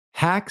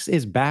Hacks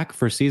is back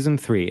for season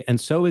 3,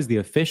 and so is the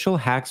official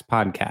Hacks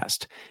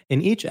podcast.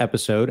 In each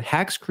episode,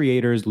 Hacks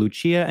creators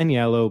Lucia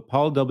Aniello,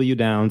 Paul W.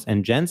 Downs,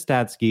 and Jen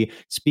Statsky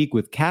speak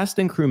with cast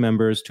and crew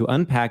members to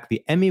unpack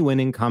the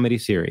Emmy-winning comedy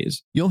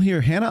series. You'll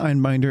hear Hannah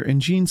Einbinder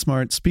and Gene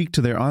Smart speak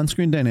to their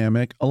on-screen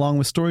dynamic, along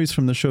with stories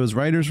from the show's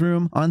writer's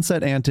room,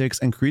 on-set antics,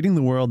 and creating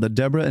the world that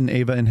Deborah and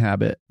Ava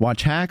inhabit.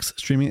 Watch Hacks,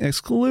 streaming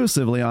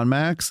exclusively on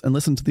Max, and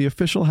listen to the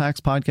official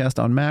Hacks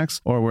podcast on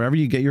Max or wherever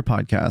you get your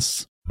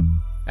podcasts.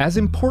 As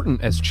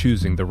important as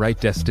choosing the right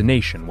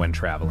destination when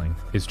traveling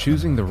is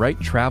choosing the right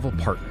travel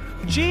partner.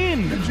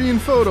 Gene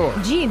Fodor.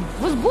 Gene,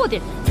 was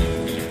будет?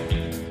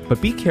 But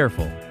be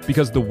careful,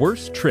 because the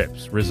worst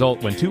trips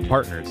result when two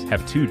partners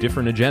have two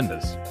different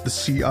agendas. The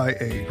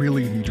CIA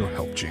really need your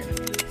help, Gene.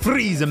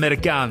 Freeze,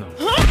 Americano!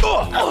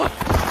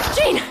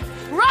 Gene,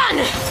 run!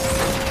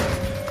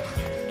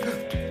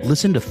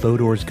 Listen to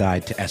Fodor's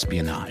Guide to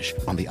Espionage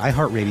on the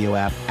iHeartRadio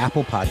app,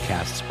 Apple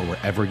Podcasts, or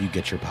wherever you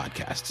get your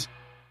podcasts.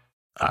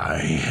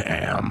 I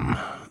am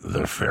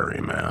the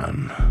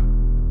ferryman.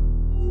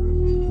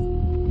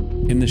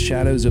 In the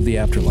shadows of the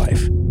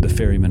afterlife, the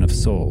Ferryman of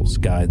Souls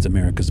guides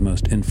America's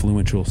most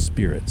influential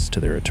spirits to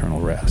their eternal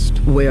rest.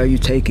 Where are you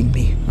taking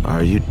me?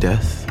 Are you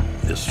death?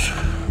 This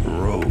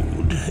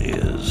road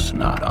is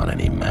not on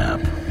any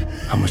map.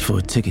 How much for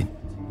a ticket?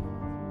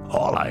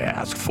 All I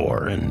ask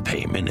for in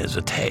payment is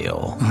a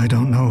tale. I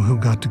don't know who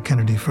got to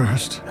Kennedy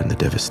first. And the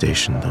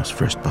devastation those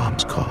first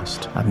bombs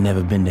caused. I've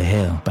never been to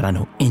hell, but I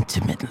know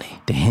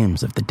intimately the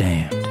hymns of the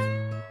damned.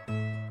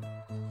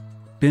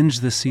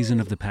 Binge this season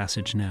of The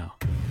Passage now.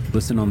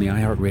 Listen on the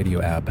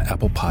iHeartRadio app,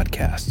 Apple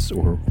Podcasts,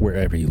 or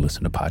wherever you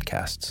listen to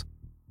podcasts.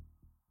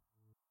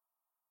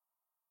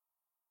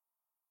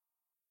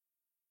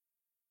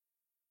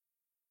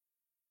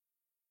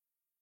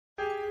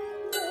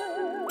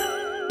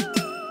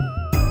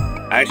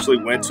 I actually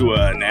went to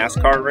a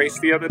NASCAR race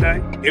the other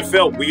day. It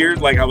felt weird,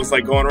 like I was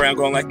like going around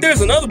going like, there's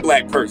another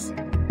black person,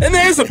 and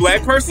there's a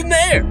black person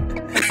there.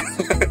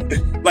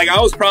 Like I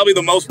was probably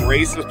the most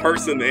racist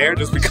person there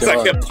just because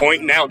I kept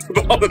pointing out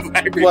to all the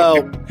black people.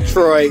 Well,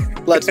 Troy,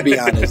 let's be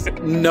honest.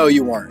 No,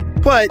 you weren't.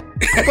 But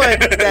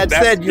that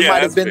said, you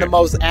might have been the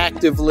most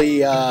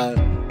actively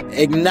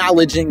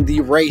acknowledging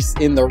the race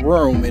in the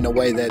room in a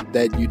way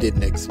that you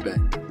didn't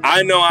expect.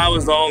 I know I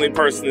was the only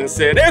person that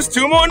said, there's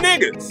two more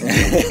niggas.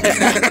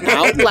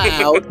 Out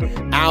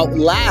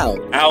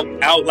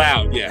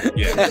loud, yeah.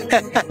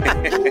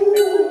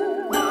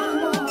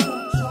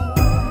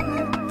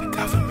 The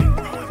government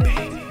growing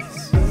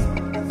babies.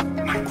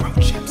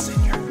 Microchips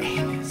in your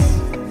anus.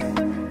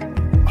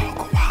 All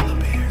koala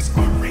bears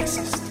are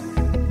racist.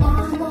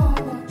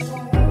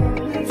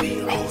 The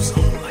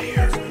ozone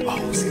layer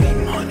owes me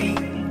money.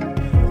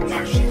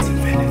 Martians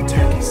invented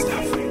turkey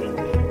stuffing.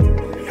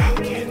 Y'all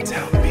can't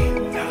tell me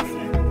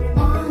nothing.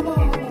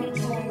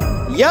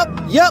 Yep.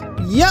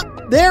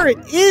 There it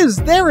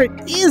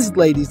is,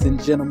 ladies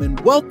and gentlemen.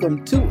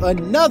 Welcome to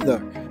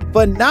another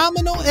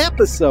phenomenal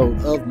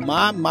episode of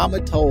My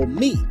Mama Told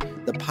Me,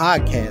 the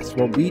podcast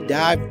where we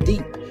dive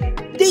deep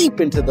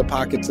into the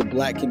pockets of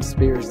black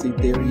conspiracy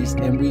theories,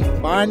 and we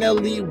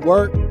finally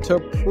work to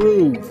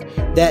prove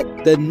that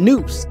the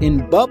noose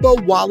in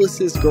Bubba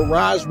Wallace's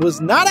garage was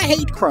not a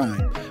hate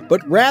crime,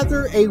 but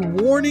rather a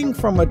warning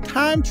from a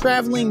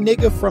time-traveling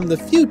nigga from the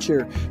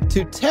future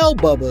to tell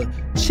Bubba,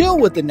 chill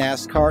with the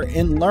NASCAR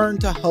and learn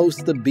to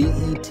host the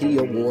BET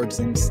Awards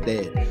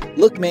instead.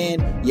 Look,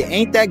 man, you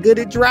ain't that good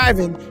at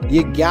driving.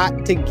 You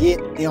got to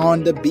get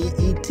on the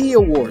BET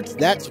Awards.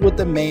 That's what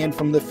the man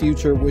from the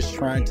future was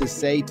trying to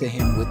say to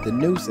him with the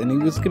noose, and he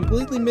was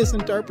completely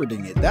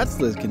misinterpreting it. That's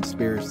the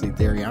conspiracy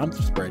theory I'm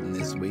spreading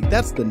this week.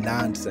 That's the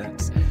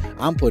nonsense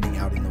I'm putting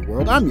out in the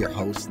world. I'm your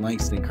host,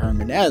 Langston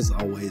Kerman, as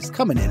always,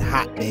 coming in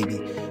hot, baby.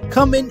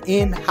 Coming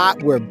in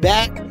hot. We're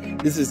back.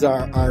 This is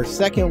our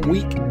second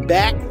week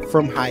back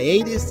from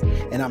hiatus,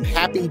 and I'm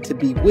happy to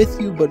be with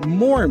you, but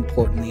more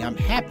importantly, I'm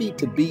happy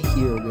to be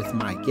here with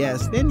my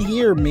guest. And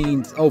here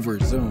means over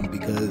Zoom,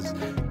 because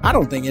I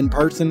don't think in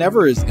person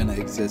ever is going to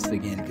exist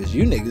again, because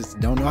you niggas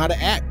don't know how to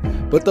act.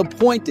 But the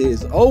point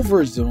is,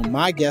 over Zoom,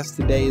 my guest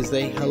today is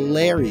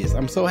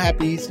I'm so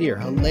happy he's here,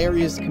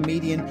 hilarious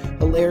comedian,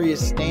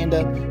 hilarious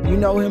stand-up. You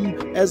know him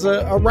as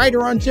a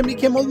writer on Jimmy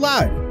Kimmel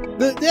Live.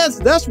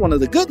 That's one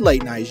of the good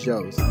late night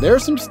shows. There are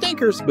some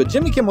stinkers, but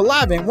Jimmy Kimmel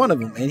Live ain't one of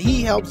them, and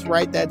he helps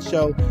write that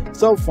show.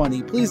 So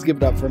funny. Please give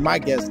it up for my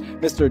guest,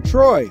 Mr.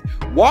 Troy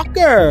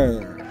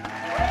Walker.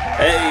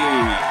 Hey.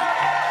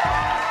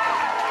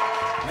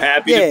 I'm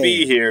happy to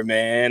be here,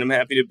 man. I'm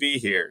happy to be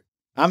here.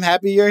 I'm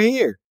happy you're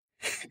here.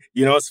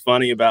 You know what's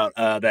funny about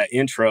that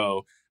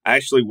intro? I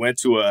actually went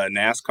to a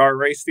NASCAR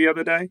race the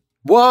other day.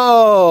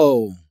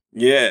 Whoa.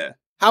 Yeah.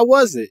 How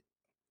was it?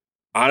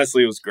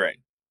 Honestly, it was great.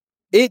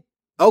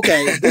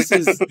 Okay, this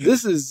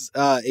is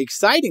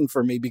exciting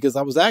for me, because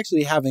I was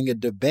actually having a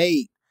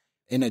debate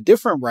in a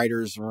different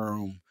writer's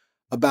room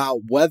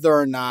about whether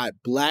or not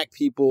black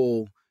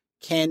people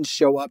can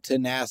show up to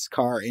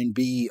NASCAR and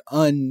be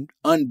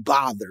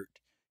unbothered.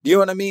 Do you know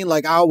what I mean?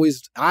 Like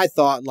I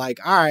thought like,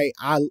 all right,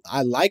 I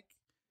like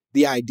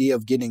the idea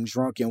of getting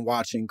drunk and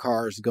watching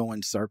cars go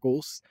in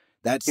circles.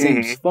 That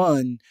seems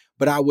fun,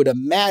 but I would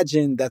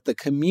imagine that the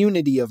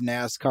community of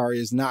NASCAR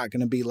is not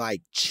going to be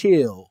like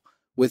chill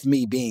with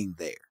me being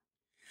there.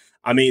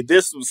 I mean, it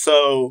was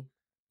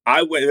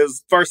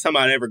the first time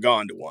I'd ever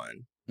gone to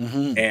one.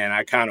 And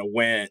I kind of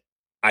went,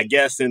 I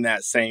guess, in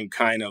that same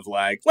kind of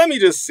like, let me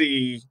just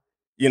see,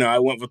 I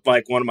went with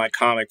like one of my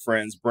comic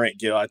friends, Brent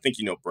Gill. I think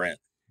you know Brent.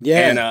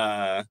 Yeah. And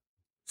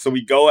so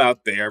we go out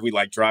there, we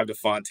like drive to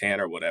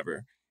Fontana or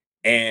whatever.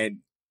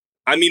 And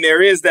I mean,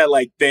 there is that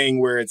like thing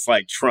where it's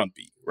like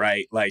Trumpy,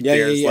 right? Like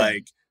there's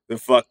like the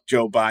fuck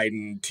Joe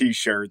Biden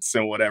t-shirts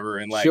and whatever,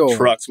 and like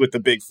trucks with the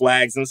big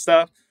flags and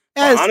stuff.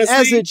 Honestly,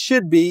 as it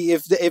should be,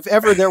 if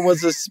ever there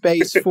was a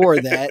space for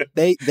that,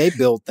 they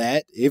built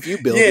that. If you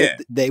build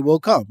it, they will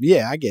come.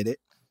 Yeah, I get it.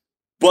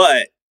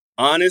 But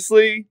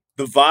honestly,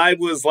 the vibe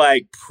was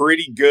like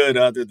pretty good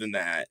other than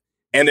that.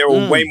 And there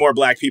were way more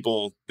black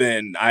people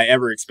than I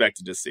ever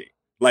expected to see.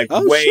 Like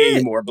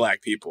more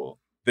black people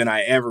than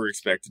I ever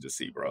expected to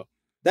see, bro.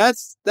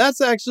 That's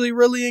actually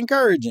really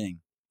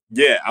encouraging.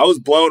 Yeah, I was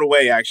blown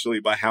away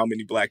actually by how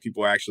many black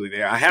people are actually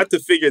there. I have to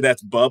figure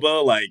that's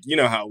Bubba. Like, you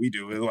know how we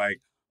do it.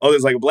 Like, oh,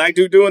 there's like a black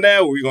dude doing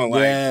that? We're going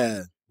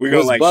to we're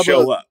going to like Bubba,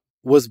 show up.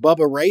 Was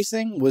Bubba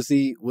racing? Was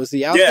he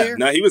out there? Yeah,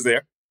 no, he was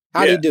there.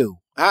 How'd he do?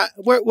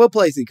 What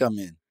place he come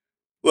in?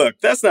 Look,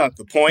 that's not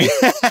the point.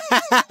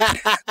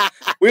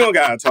 We don't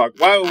got to talk.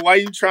 Why are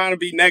you trying to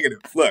be negative?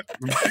 Look.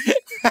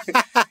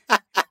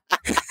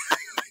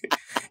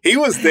 He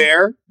was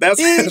there.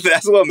 That's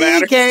what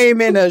matters. He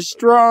came in a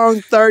strong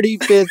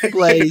 35th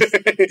place,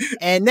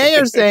 and they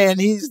are saying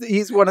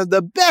he's one of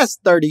the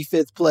best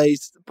 35th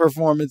place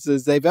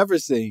performances they've ever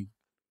seen.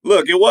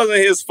 Look, it wasn't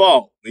his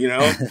fault.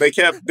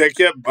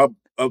 The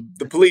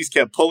police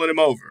kept pulling him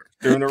over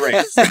during the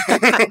race.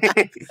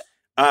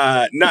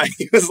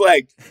 He was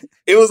like,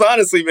 it was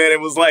honestly, man, it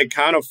was like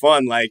kind of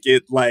fun. Like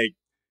it's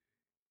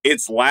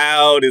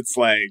loud. It's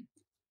like,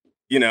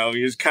 you're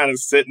just kind of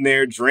sitting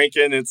there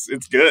drinking.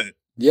 It's good.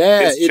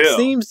 Yeah, it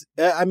seems,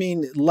 I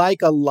mean,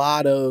 like a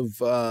lot of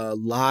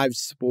live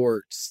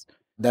sports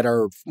that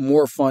are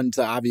more fun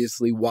to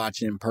obviously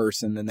watch in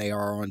person than they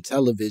are on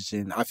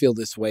television. I feel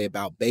this way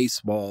about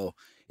baseball.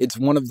 It's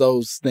one of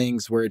those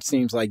things where it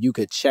seems like you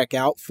could check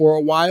out for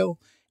a while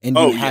and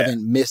you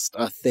haven't missed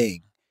a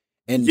thing.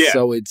 And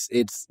so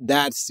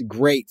that's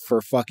great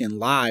for fucking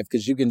live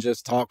because you can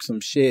just talk some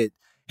shit,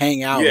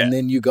 hang out, and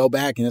then you go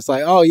back and it's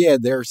like, oh yeah,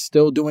 they're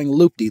still doing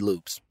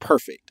loop-de-loops.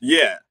 Perfect.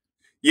 Yeah.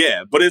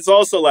 Yeah, but it's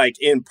also like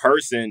in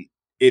person,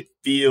 it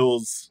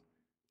feels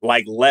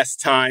like less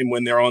time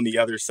when they're on the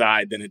other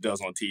side than it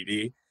does on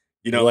TV.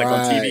 Like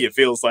on TV, it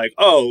feels like,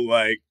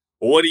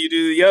 what do you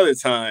do the other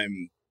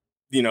time?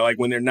 Like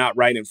when they're not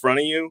right in front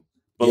of you.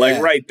 But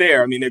like right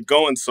there, I mean, they're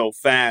going so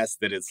fast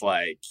that it's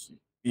like,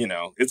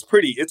 it's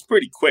pretty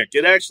quick.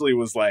 It actually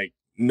was like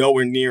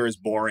nowhere near as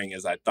boring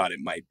as I thought it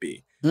might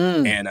be.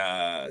 And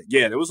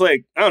there was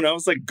like, I don't know, it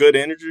was like good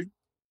energy.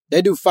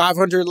 They do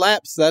 500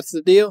 laps. That's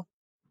the deal.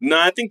 No,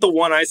 I think the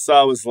one I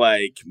saw was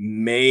like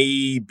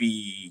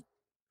maybe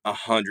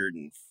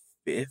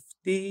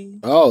 150.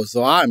 Oh,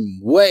 so I'm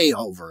way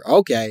over.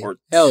 Okay. Or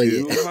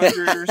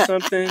 200 or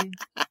something.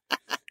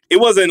 It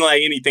wasn't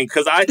like anything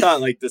because I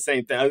thought like the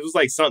same thing. It was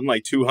like something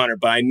like 200,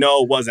 but I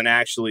know it wasn't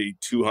actually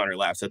 200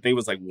 laps. I think it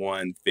was like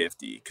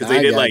 150 because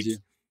they did like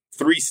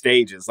 3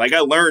 stages. Like I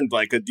learned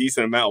like a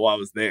decent amount while I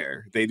was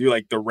there. They do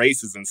like the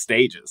races in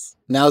stages.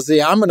 Now,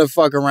 see, I'm going to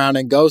fuck around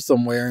and go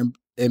somewhere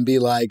and be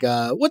like,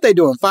 what they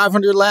doing,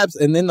 500 laps?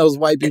 And then those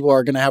white people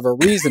are going to have a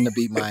reason to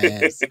beat my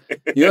ass.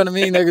 You know what I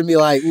mean? They're going to be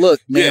like, look,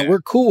 man, we're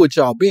cool with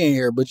y'all being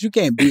here, but you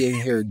can't be in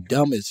here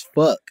dumb as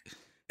fuck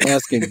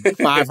asking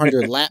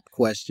 500 lap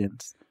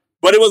questions.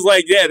 But it was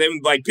like, then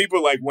like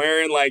people like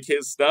wearing like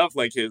his stuff,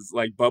 like his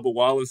like Bubba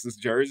Wallace's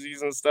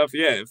jerseys and stuff.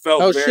 Yeah, it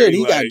felt very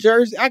he got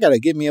jersey. I got to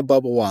get me a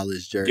Bubba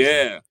Wallace jersey.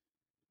 Yeah.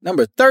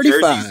 Number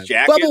 35. Jerseys,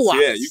 jackets, Bubba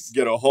Wallace. Yeah, you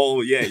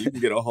can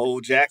get a whole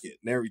jacket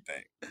and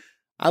everything.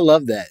 I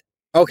love that.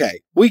 Okay,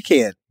 we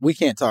can't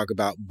talk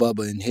about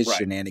Bubba and his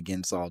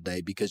shenanigans all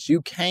day because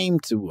you came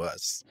to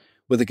us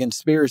with a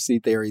conspiracy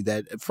theory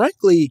that,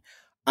 frankly,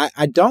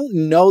 I don't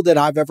know that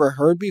I've ever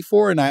heard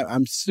before, and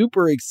I'm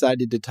super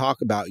excited to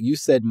talk about. You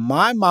said,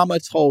 my mama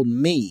told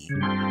me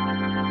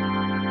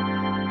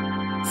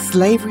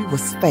slavery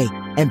was fake,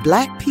 and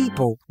black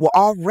people were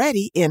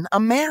already in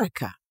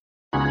America.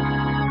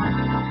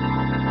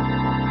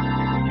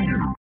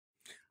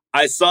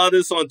 I saw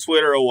this on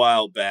Twitter a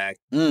while back,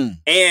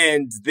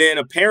 and then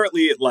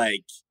apparently it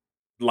like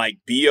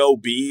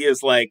B.O.B.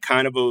 is like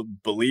kind of a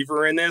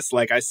believer in this.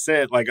 Like I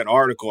sent like an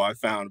article I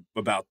found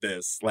about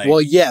this. Like,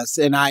 well, yes,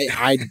 and I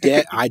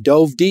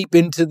dove deep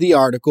into the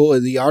article.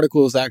 The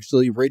article is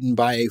actually written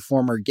by a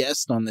former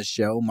guest on the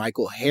show,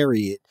 Michael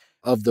Harriot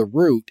of The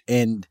Root,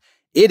 and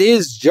it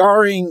is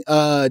jarring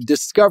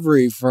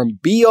discovery from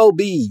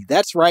B.O.B.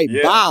 That's right.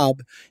 Yeah.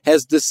 Bob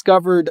has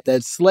discovered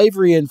that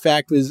slavery, in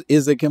fact,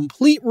 is a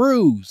complete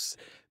ruse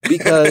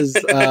because,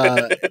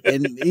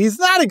 and he's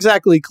not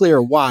exactly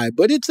clear why,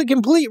 but it's a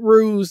complete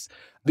ruse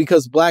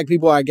because black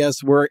people, I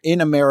guess, were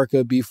in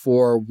America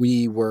before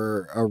we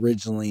were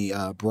originally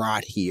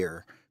brought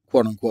here,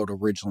 quote unquote,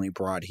 originally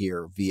brought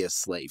here via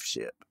slave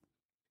ship.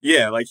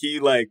 Yeah, like he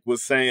like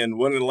was saying,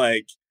 wasn't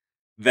like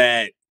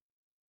that.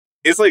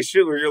 It's like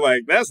shit where you're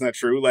like, that's not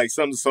true. Like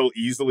something so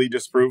easily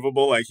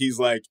disprovable. Like he's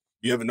like,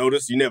 you ever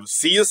notice you never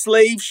see a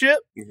slave ship?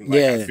 Like,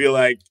 yeah. I feel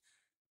like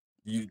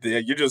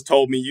you just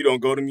told me you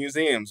don't go to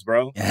museums,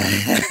 bro.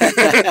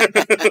 I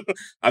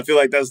feel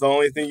like that's the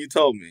only thing you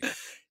told me.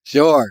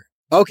 Sure.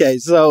 Okay.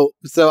 So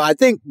I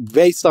think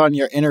based on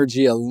your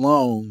energy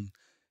alone,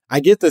 I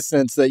get the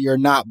sense that you're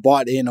not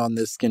bought in on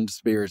this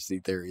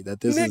conspiracy theory. That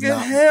this is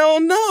not hell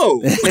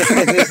no.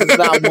 This is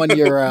not one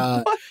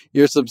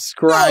you're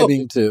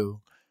subscribing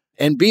to.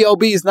 And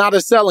B.O.B. is not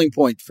a selling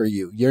point for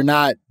you. You're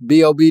not,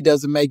 B.O.B.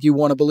 doesn't make you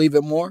want to believe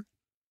it more?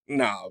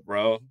 Nah,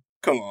 bro.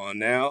 Come on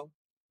now.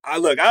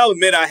 I'll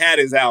admit I had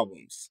his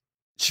albums.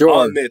 Sure.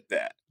 I'll admit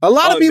that. A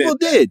lot of people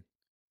did.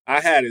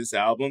 I had his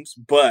albums,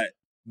 but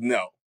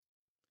no.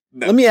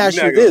 Let me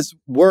ask you this.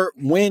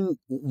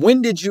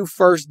 When did you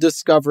first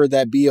discover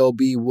that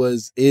B.O.B.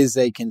 is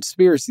a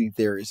conspiracy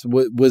theorist?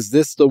 Was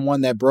this the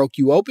one that broke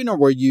you open, or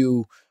were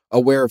you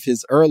aware of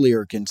his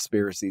earlier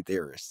conspiracy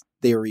theories?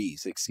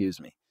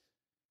 Excuse me.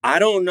 I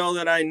don't know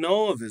that I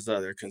know of his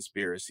other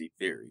conspiracy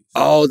theories.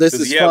 Oh, this is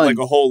fun. Does he have like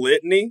a whole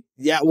litany?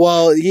 Yeah,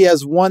 well, he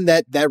has one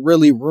that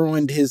really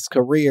ruined his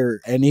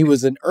career, and he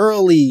was an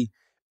early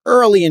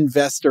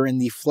investor in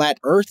the flat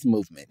earth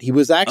movement. He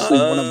was actually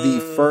one of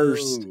the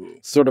first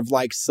sort of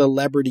like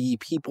celebrity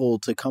people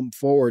to come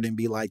forward and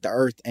be like, the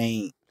earth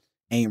ain't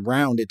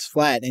round, it's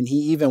flat. And he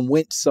even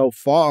went so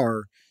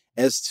far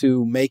as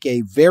to make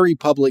a very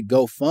public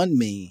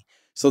GoFundMe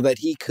so that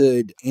he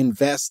could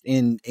invest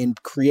in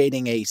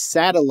creating a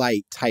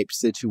satellite type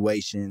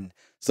situation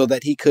so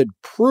that he could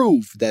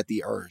prove that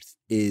the earth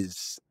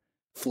is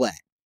flat.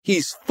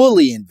 He's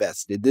fully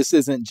invested. This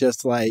isn't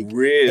just like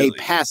a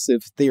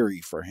passive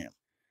theory for him.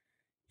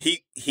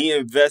 He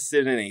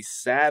invested in a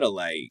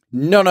satellite.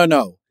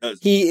 No.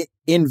 He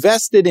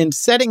invested in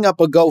setting up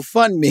a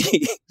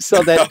GoFundMe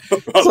so that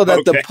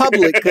the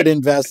public could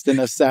invest in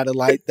a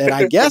satellite that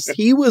I guess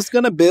he was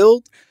going to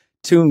build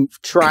to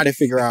try to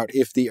figure out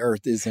if the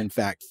earth is in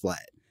fact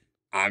flat.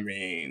 I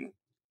mean,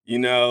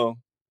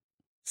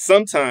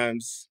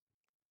 sometimes,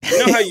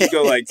 how you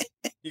go like,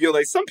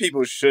 some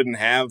people shouldn't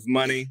have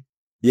money.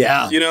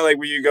 Yeah. Like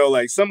where you go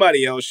like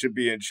somebody else should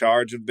be in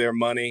charge of their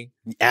money.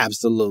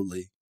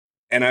 Absolutely.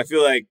 And I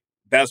feel like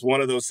that's one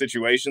of those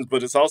situations,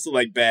 but it's also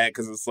like bad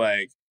because it's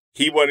like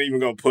he wasn't even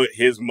going to put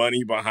his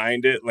money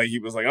behind it. Like he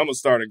was like, I'm going to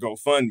start a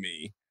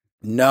GoFundMe.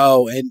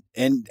 No.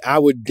 And I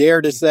would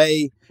dare to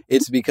say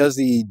it's because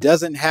he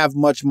doesn't have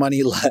much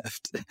money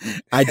left.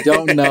 I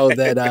don't know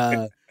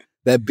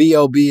that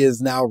B.O.B. is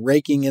now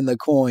raking in the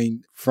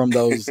coin from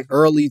those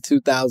early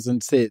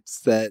 2000s hits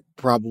that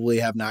probably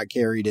have not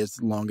carried as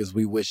long as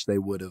we wish they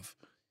would have.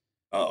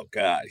 Oh,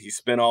 God. He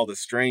spent all the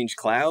Strange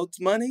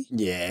Clouds money?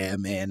 Yeah,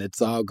 man.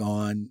 It's all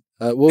gone.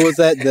 What was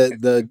that?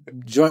 The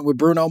joint with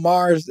Bruno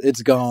Mars?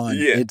 It's gone.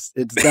 Yeah.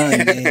 It's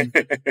done, man.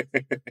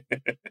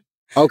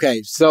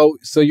 Okay, so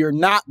you're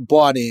not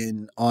bought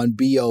in on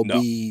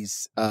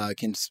B.O.B.'s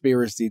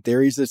conspiracy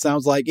theories. It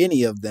sounds like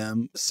any of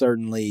them.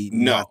 Certainly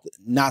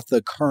not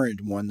the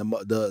current one,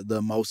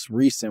 the most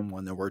recent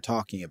one that we're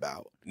talking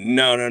about.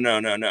 No.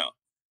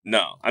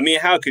 I mean,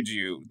 how could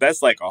you?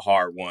 That's like a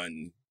hard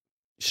one.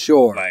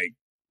 Sure. Like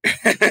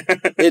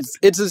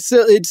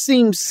it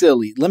seems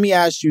silly. Let me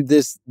ask you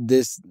this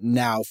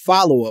now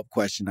follow-up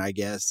question, I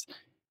guess.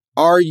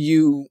 Are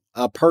you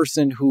a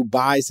person who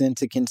buys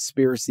into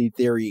conspiracy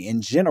theory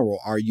in general?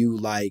 Are you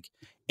like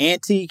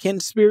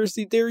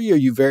anti-conspiracy theory? Or are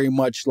you very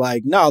much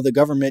like, no, the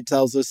government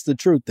tells us the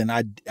truth and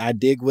I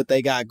dig what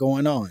they got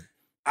going on?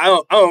 I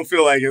don't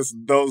feel like it's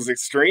those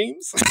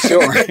extremes.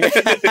 Sure.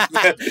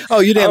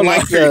 Oh, you didn't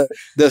like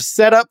the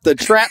setup, the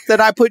trap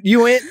that I put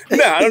you in?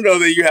 No, I don't know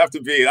that you have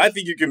to be. I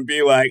think you can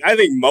be like, I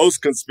think most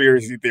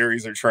conspiracy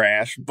theories are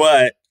trash,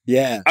 but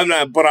yeah,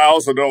 but I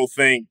also don't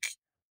think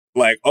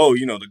like, oh,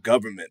 the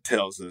government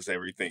tells us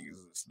everything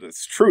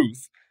is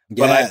truth.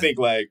 Yeah. But I think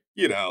like,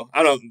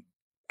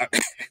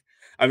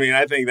 I mean,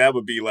 I think that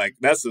would be like,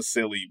 that's a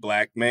silly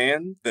black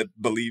man that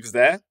believes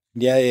that.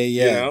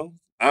 Yeah.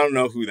 I don't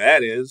know who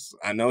that is.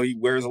 I know he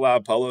wears a lot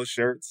of polo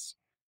shirts.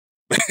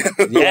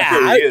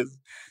 Yeah.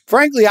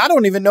 Frankly, I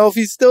don't even know if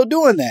he's still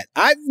doing that.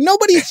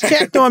 Nobody's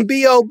checked on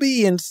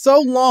B.O.B. in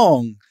so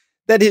long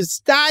that his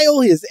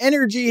style, his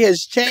energy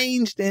has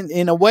changed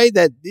in a way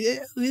that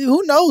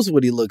who knows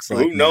what he looks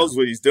like. Who knows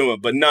what he's doing?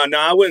 But no,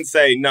 I wouldn't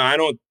say, I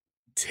don't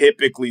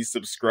typically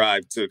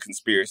subscribe to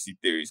conspiracy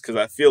theories because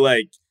I feel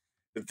like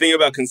the thing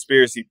about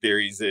conspiracy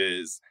theories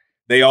is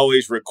they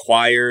always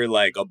require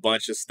like a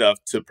bunch of stuff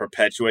to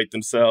perpetuate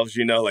themselves,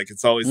 like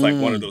it's always like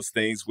one of those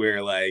things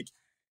where like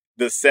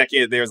the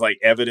second there's like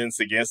evidence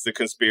against the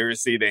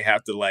conspiracy, they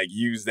have to like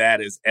use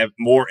that as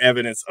more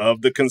evidence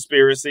of the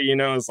conspiracy,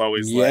 it's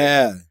always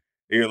like,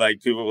 You're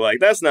like, people are like,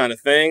 that's not a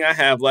thing. I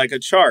have like a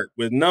chart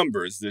with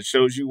numbers that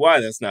shows you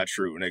why that's not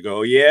true. And they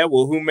go, yeah,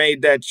 well, who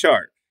made that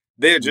chart?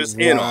 They're just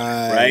in on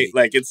it, right?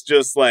 Like, it's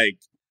just like,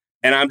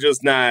 and I'm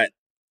just not,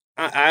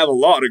 I have a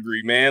law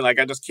degree, man. Like,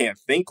 I just can't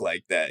think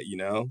like that, you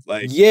know?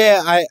 Like,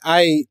 yeah,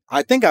 I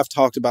think I've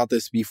talked about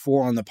this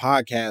before on the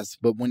podcast,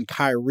 but when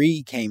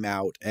Kyrie came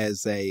out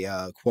as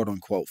a quote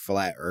unquote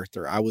flat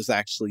earther, I was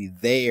actually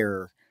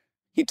there.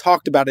 He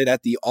talked about it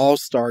at the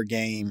All-Star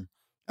game.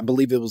 I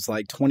believe it was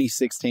like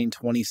 2016,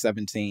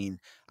 2017.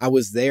 I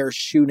was there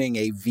shooting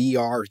a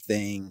VR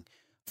thing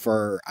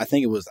for, I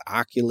think it was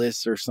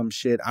Oculus or some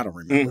shit. I don't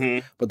remember.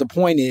 Mm-hmm. But the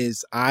point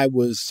is, I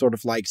was sort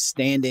of like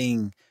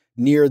standing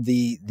near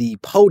the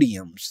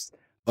podiums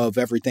of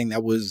everything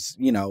that was,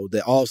 you know,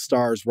 the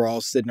All-Stars were all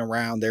sitting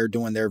around there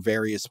doing their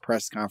various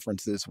press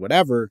conferences,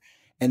 whatever.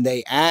 And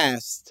they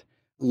asked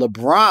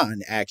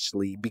LeBron,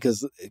 actually,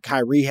 because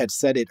Kyrie had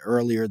said it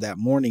earlier that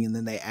morning, and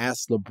then they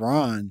asked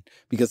LeBron,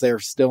 because they were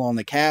still on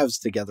the Cavs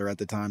together at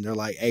the time. They're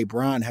like, hey,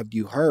 Bron, have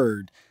you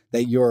heard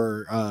that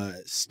your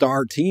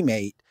star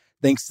teammate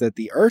thinks that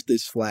the earth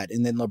is flat?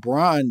 And then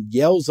LeBron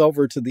yells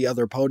over to the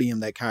other podium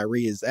that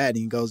Kyrie is at, and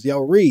he goes, yo,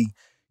 Ree,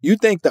 you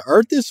think the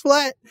earth is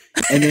flat?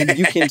 And then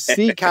you can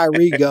see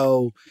Kyrie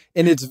go,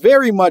 and it's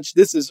very much,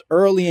 this is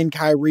early in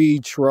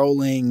Kyrie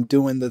trolling,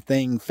 doing the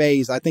thing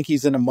phase. I think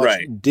he's in a much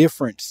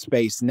different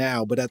space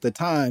now. But at the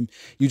time,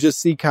 you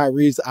just see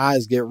Kyrie's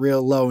eyes get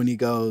real low and he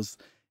goes,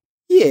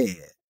 yeah.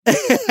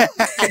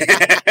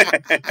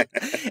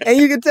 And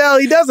you can tell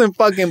he doesn't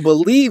fucking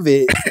believe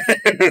it.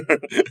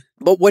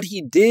 But what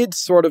he did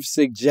sort of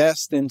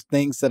suggest, and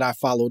things that I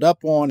followed up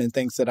on and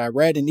things that I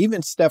read, and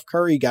even Steph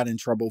Curry got in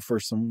trouble for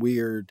some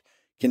weird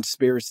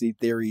conspiracy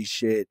theory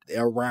shit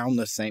around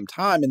the same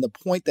time. And the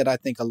point that I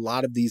think a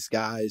lot of these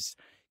guys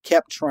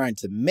kept trying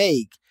to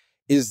make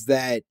is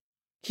that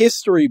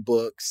history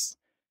books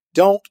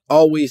don't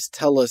always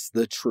tell us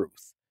the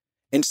truth.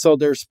 And so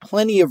there's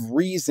plenty of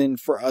reason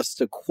for us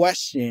to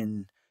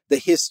question the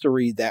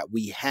history that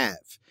we have.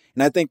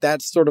 And I think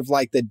that's sort of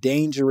like the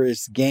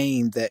dangerous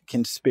game that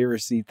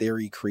conspiracy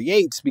theory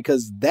creates,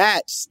 because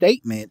that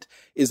statement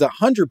is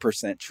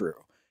 100%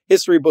 true.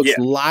 History books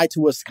lie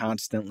to us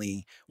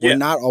constantly. We're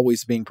not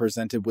always being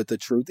presented with the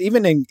truth,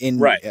 even in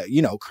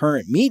you know,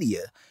 current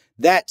media.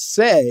 That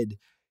said,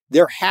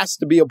 there has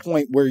to be a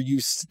point where you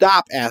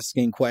stop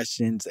asking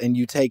questions and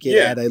you take it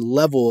at a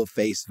level of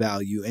face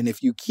value. And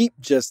if you keep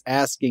just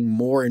asking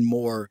more and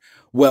more,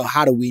 well,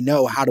 how do we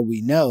know? How do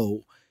we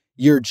know?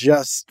 You're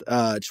just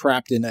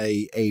trapped in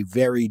a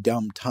very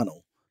dumb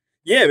tunnel.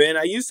 Yeah, man.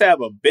 I used to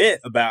have a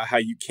bit about how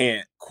you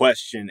can't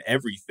question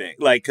everything.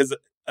 Like, because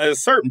at a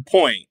certain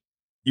point,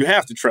 you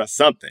have to trust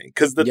something.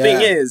 Because the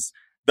thing is,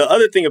 the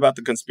other thing about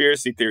the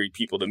conspiracy theory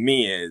people to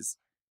me is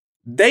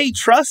they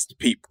trust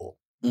people.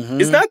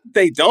 Mm-hmm. It's not that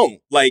they don't.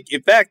 Like,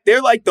 in fact,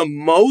 they're like the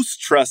most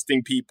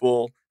trusting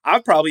people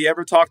I've probably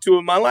ever talked to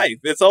in my life.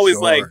 It's always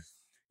like,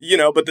 you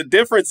know, but the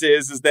difference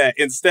is that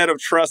instead of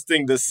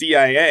trusting the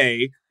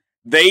CIA,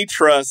 they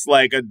trust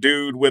like a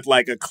dude with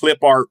like a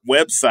clip art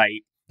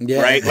website,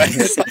 right? Like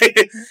it's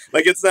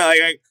like it's not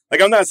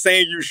like I'm not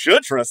saying you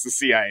should trust the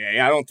CIA.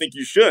 I don't think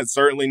you should.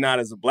 Certainly not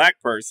as a black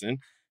person.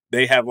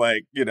 They have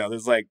like, you know,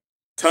 there's like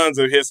tons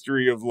of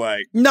history of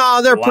like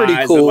no, they're pretty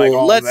cool.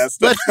 Like let's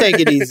take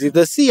it easy.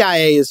 The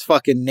CIA is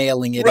fucking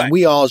nailing it, and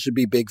we all should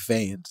be big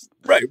fans.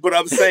 Right, but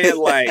I'm saying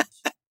like,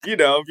 you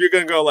know, if you're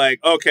gonna go like,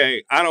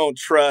 okay, I don't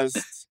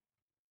trust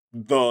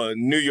the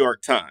New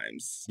York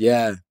Times.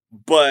 Yeah,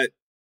 but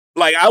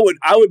like I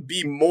would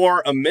be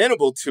more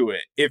amenable to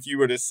it if you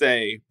were to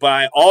say, but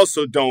I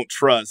also don't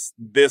trust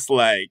this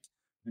like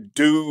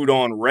dude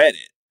on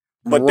Reddit.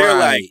 But they're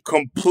like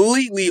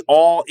completely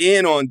all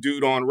in on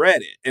dude on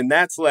Reddit. And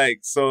that's like,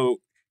 so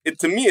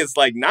to me, it's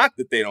like not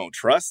that they don't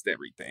trust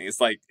everything.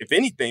 It's like, if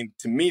anything,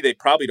 to me, they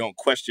probably don't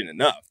question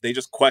enough. They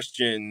just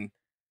question,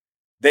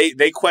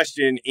 they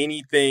question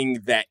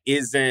anything that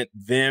isn't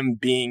them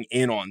being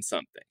in on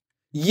something.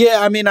 Yeah,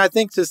 I mean, I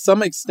think to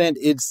some extent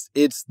it's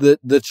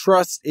the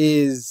trust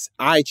is,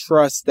 I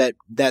trust that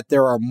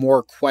there are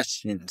more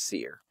questions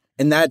here.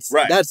 And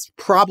that's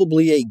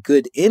probably a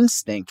good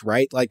instinct,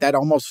 right? Like that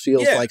almost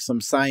feels like some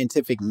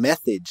scientific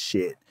method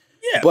shit.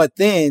 Yeah. But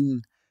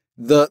then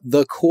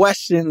the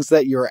questions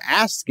that you're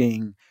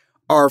asking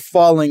are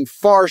falling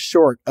far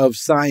short of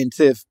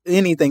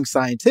anything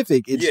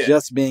scientific. It's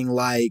just being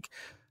like,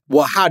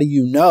 well, how do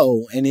you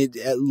know? And it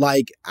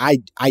like, I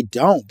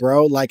don't,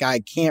 bro. Like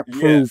I can't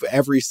prove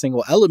every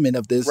single element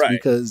of this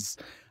because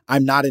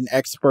I'm not an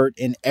expert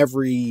in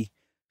every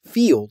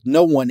field.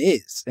 No one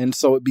is. And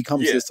so it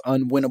becomes this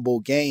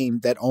unwinnable game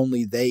that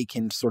only they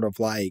can sort of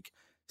like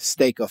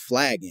stake a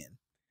flag in.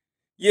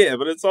 Yeah,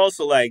 but it's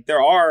also like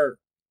there are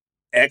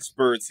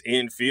experts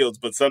in fields,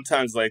 but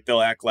sometimes like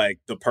they'll act like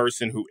the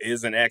person who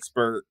is an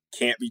expert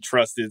can't be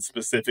trusted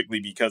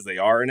specifically because they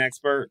are an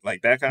expert,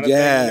 like that kind of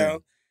thing, you know?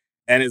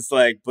 And it's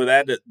like, but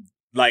that,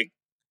 like,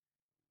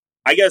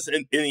 I guess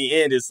in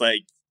the end, it's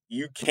like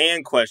you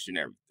can question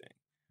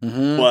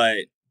everything, but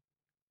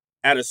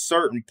at a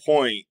certain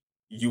point,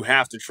 you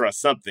have to trust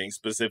something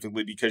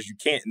specifically because you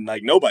can't,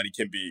 like, nobody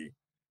can be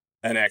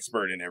an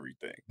expert in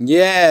everything.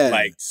 Yeah.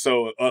 Like,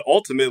 so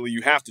ultimately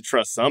you have to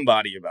trust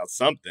somebody about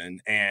something.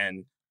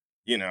 And,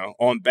 you know,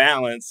 on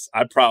balance,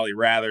 I'd probably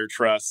rather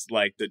trust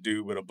like the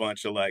dude with a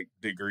bunch of like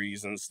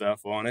degrees and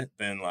stuff on it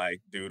than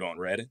like dude on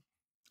Reddit.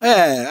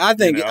 Yeah, I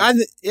think, You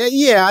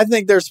know? I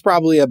think there's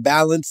probably a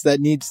balance that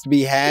needs to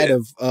be had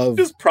of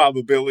just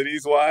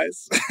probabilities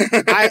wise.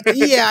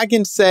 I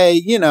can say,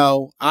 you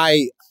know,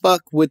 I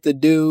fuck with the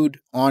dude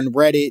on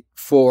Reddit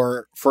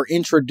for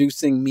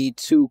introducing me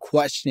to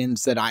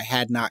questions that I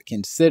had not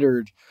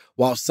considered,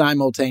 while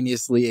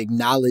simultaneously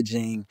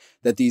acknowledging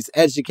that these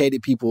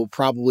educated people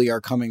probably are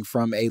coming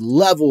from a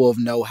level of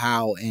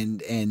know-how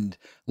and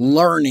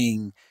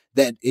learning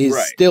that is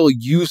still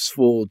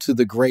useful to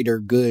the greater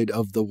good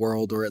of the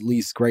world, or at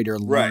least greater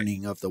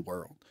learning of the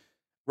world.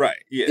 Right.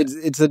 Yeah.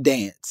 It's a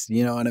dance.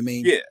 You know what I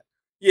mean? Yeah.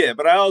 Yeah.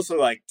 But I also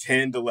like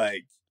tend to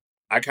like,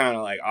 I kind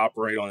of like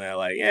operate on that.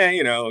 Like, yeah,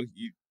 you know,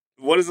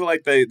 what is it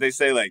like? They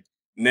say like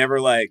never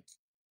like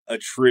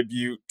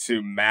attribute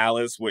to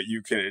malice what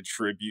you can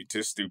attribute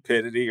to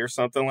stupidity or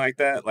something like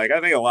that. Like, I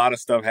think a lot of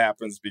stuff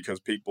happens because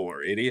people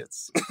are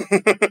idiots.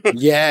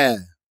 Yeah.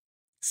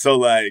 So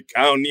like,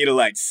 I don't need to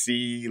like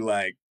see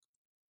like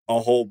a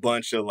whole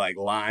bunch of like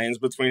lines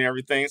between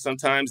everything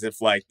sometimes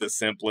if like the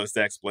simplest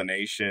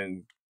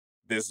explanation,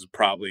 this is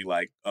probably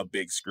like a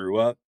big screw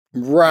up.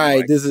 Right.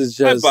 Like, this is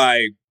just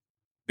by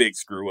big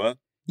screw up.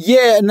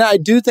 Yeah, and I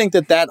do think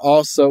that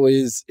also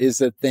is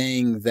a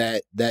thing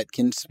that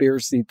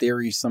conspiracy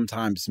theory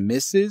sometimes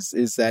misses,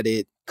 is that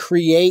it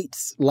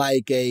creates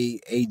like a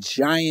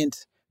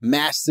giant,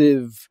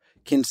 massive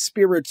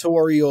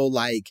conspiratorial,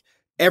 like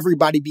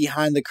everybody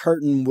behind the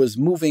curtain was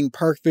moving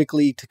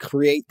perfectly to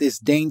create this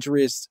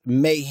dangerous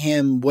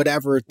mayhem,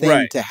 whatever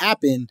thing to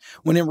happen,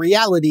 when in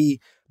reality,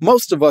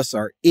 most of us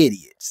are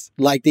idiots.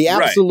 Like the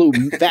absolute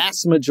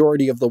vast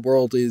majority of the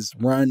world is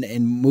run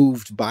and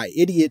moved by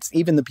idiots.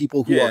 Even the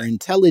people who are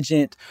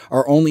intelligent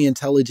are only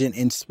intelligent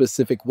in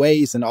specific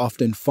ways and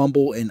often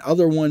fumble in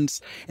other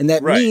ones. And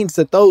that means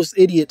that those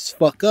idiots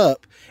fuck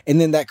up. And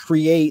then that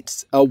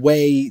creates a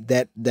way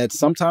that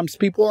sometimes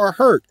people are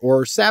hurt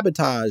or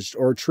sabotaged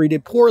or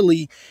treated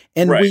poorly.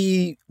 And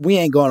we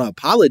ain't going to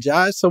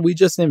apologize. So we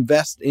just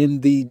invest in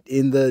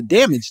the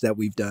damage that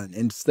we've done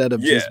instead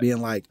of just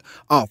being like,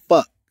 oh,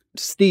 fuck.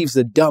 Steve's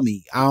a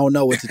dummy. I don't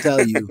know what to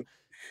tell you.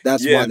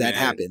 That's why that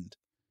happened.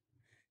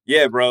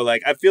 Yeah, bro.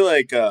 Like, I feel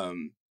like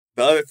the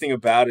other thing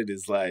about it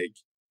is like,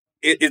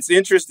 it's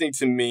interesting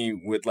to me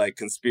with like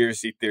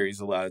conspiracy theories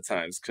a lot of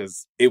times,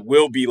 because it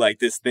will be like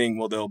this thing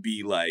where they'll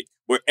be like,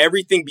 where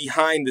everything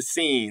behind the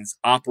scenes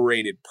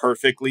operated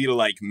perfectly to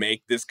like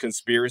make this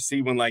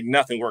conspiracy, when like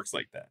nothing works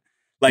like that.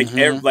 Like,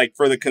 like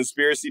for the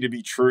conspiracy to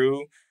be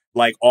true,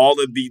 like all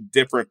of the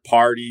different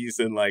parties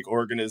and like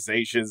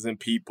organizations and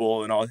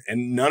people and all,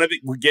 and none of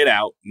it would get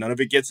out. None of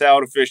it gets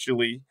out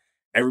officially.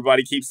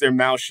 Everybody keeps their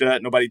mouth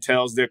shut. Nobody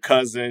tells their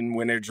cousin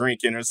when they're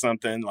drinking or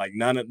something. Like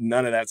none of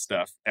that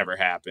stuff ever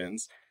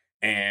happens.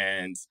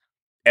 And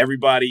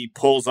everybody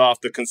pulls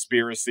off the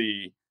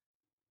conspiracy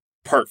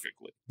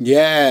perfectly.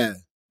 Yeah.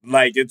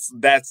 Like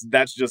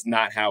that's just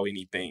not how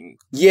anything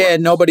works.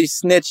 Nobody's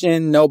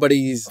snitching.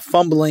 Nobody's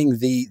fumbling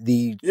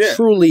the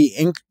truly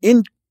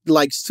in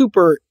like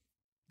super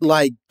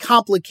like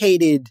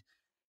complicated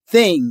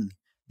thing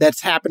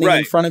that's happening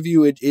in front of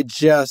you. It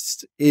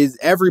just is,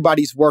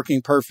 everybody's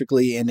working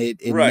perfectly and it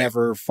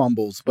never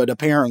fumbles. But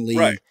apparently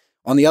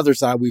on the other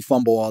side, we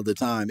fumble all the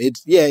time.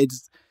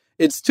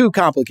 It's too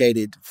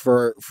complicated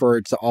for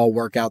it to all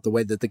work out the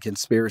way that the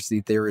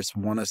conspiracy theorists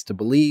want us to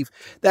believe.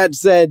 That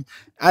said,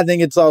 I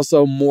think it's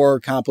also more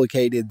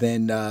complicated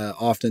than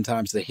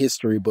oftentimes the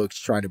history books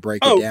try to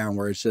break it down,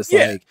 where it's just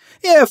like,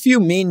 a few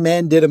mean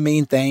men did a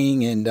mean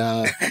thing, and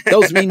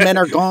those mean men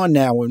are gone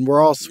now, and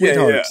we're all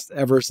sweethearts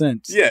ever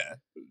since. Yeah.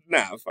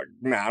 Nah,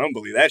 I don't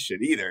believe that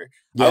shit either.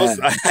 Yeah.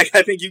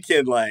 I think you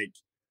can like,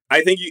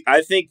 I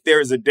think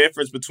there's a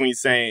difference between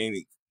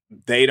saying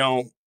they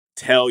don't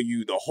tell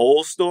you the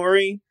whole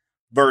story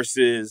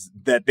versus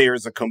that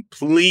there's a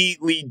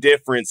completely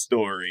different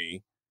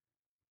story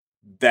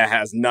that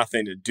has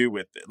nothing to do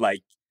with it.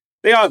 Like,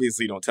 they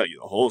obviously don't tell you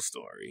the whole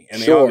story,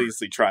 and they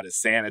obviously try to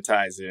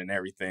sanitize it and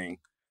everything.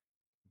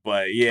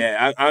 But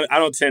yeah, I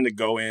don't tend to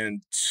go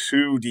in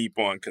too deep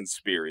on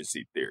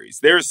conspiracy theories.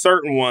 There are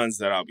certain ones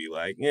that I'll be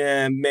like,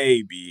 yeah,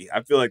 maybe.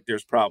 I feel like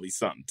there's probably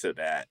something to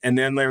that. And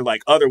then there are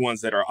like other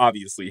ones that are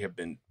obviously have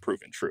been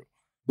proven true.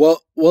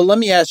 Well, let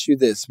me ask you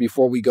this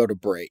before we go to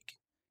break.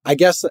 I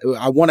guess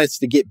I want us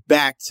to get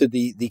back to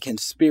the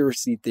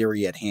conspiracy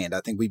theory at hand. I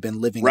think we've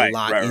been living a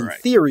lot in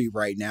theory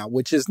right now,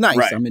 which is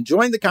nice. I'm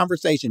enjoying the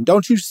conversation.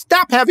 Don't you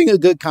stop having a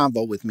good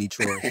convo with me,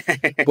 Troy.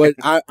 But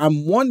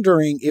I'm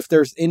wondering if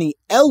there's any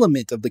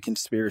element of the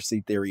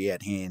conspiracy theory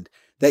at hand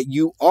that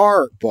you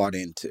are bought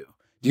into.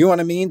 Do you know what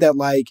I mean? That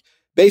like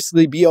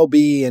basically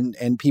B.O.B.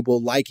 and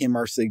people like him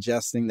are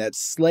suggesting that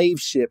slave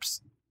ships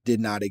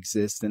did not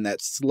exist, and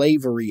that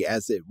slavery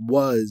as it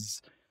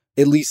was,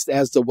 at least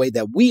as the way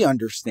that we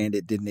understand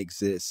it, didn't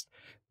exist.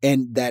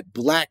 and that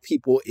Black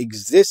people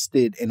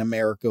existed in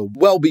America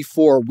well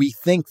before we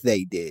think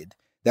they did,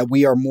 that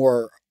we are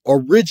more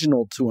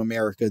original to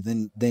America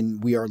than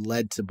we are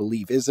led to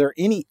believe. Is there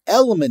any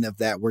element of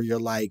that where you're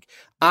like,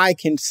 I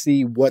can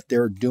see what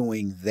they're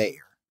doing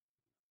there?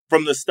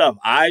 From the stuff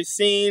I've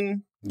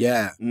seen?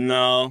 Yeah.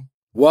 No.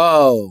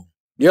 Whoa.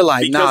 You're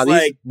like, because, nah,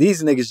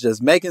 these niggas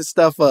just making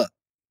stuff up.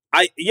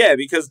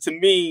 Because to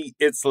me,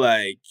 it's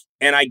like,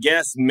 and I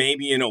guess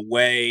maybe in a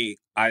way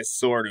I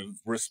sort of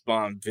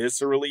respond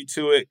viscerally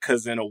to it,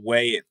 because in a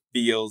way it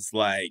feels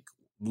like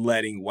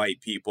letting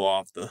white people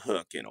off the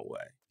hook in a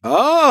way.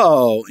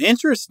 Oh,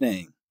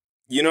 interesting.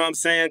 You know what I'm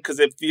saying? Because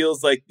it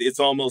feels like it's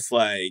almost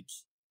like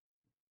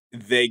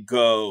they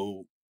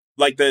go,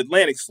 like the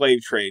Atlantic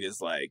slave trade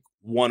is like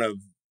one of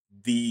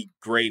the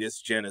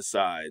greatest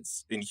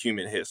genocides in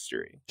human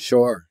history.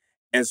 Sure.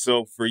 And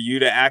so for you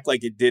to act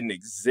like it didn't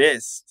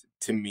exist,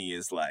 to me,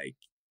 is like,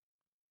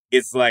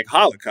 it's like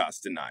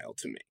Holocaust denial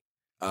to me.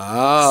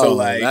 Oh, so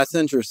like, that's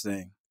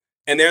interesting.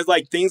 And there's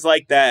like things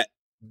like that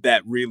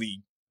that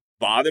really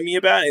bother me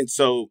about it.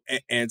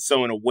 And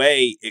so in a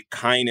way, it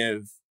kind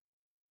of,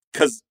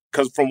 because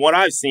from what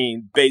I've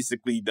seen,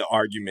 basically the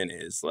argument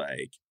is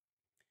like,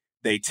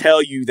 they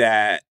tell you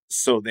that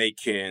so they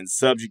can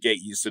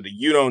subjugate you so that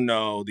you don't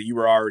know that you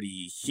were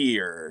already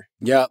here.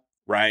 Yep.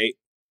 Right?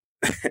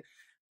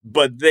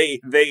 But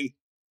the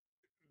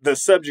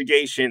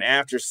subjugation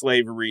after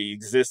slavery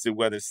existed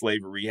whether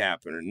slavery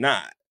happened or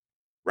not.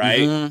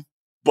 Right? Mm-hmm.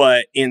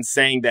 But in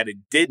saying that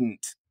it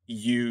didn't,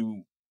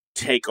 you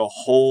take a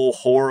whole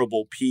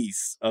horrible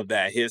piece of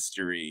that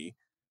history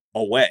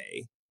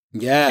away.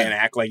 Yeah. And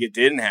act like it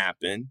didn't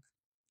happen.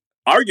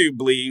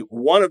 Arguably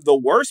one of the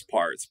worst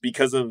parts,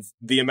 because of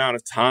the amount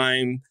of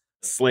time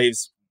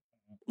slaves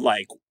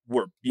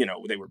were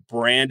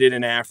branded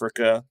in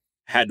Africa,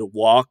 had to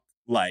walk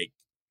like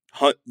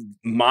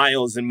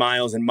miles and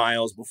miles and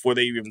miles before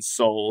they even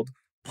sold,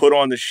 put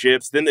on the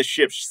ships. Then the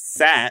ships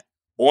sat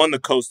on the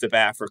coast of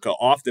Africa,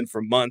 often for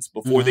months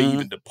before they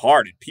even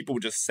departed. People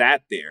just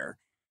sat there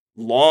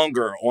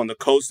longer on the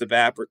coast of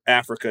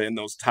Africa in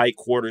those tight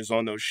quarters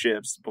on those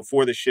ships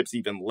before the ships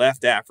even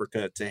left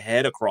Africa to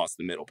head across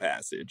the Middle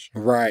Passage.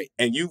 Right.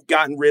 And you've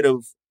gotten rid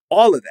of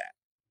all of that.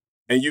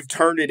 And you've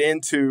turned it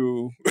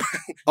into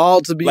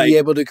all to be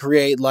able to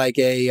create like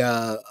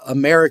a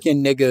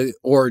American nigga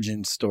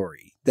origin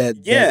story.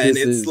 And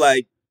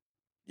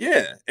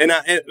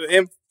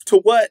to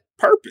what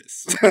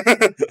purpose?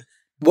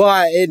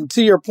 Well, and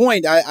to your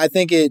point, I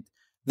think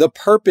the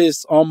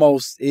purpose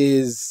almost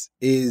is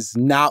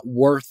not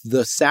worth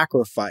the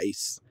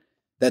sacrifice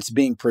that's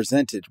being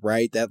presented,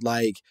 right? That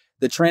like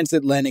the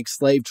transatlantic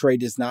slave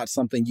trade is not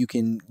something you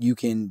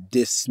can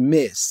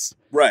dismiss.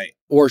 Right.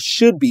 Or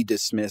should be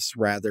dismissed,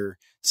 rather,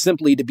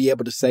 simply to be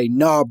able to say,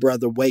 nah,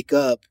 brother, wake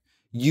up.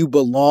 You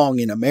belong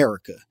in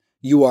America.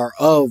 You are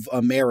of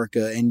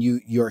America, and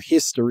your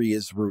history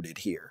is rooted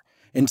here.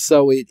 And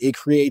so it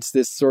creates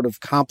this sort of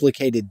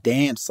complicated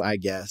dance, I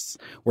guess,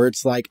 where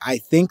it's like, I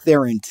think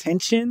their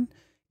intention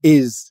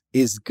is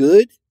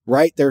good,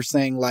 right? They're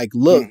saying like,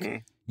 look,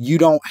 you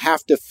don't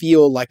have to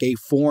feel like a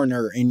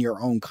foreigner in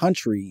your own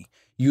country.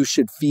 You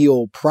should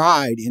feel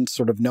pride in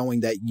sort of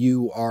knowing that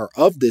you are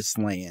of this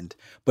land.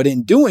 But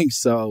in doing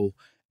so,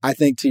 I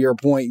think to your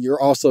point, you're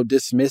also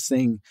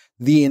dismissing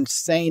the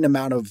insane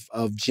amount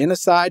of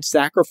genocide,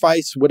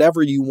 sacrifice,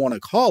 whatever you want to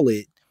call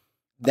it,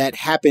 that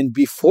happened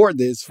before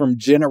this from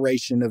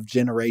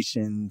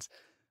generations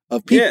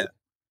of people. Yeah.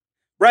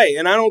 Right.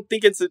 And I don't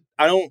think it's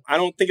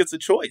a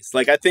choice.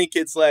 Like, I think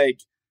it's like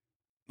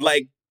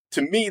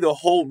to me, the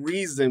whole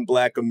reason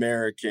Black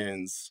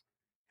Americans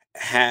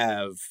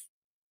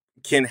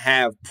can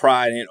have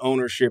pride and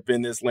ownership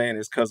in this land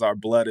is because our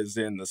blood is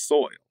in the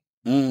soil.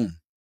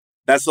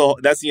 That's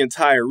the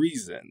entire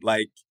reason.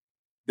 Like,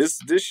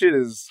 this shit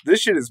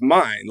is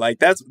mine. Like,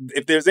 that's,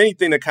 if there's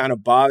anything that kind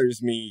of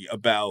bothers me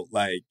about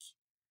like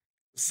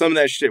some of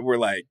that shit where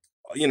like,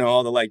 you know,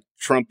 all the like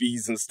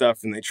Trumpies and stuff,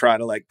 and they try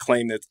to like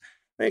claim that,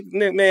 like,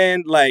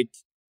 man, like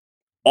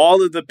all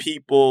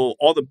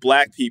the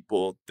Black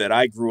people that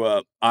I grew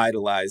up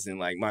idolizing,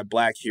 like my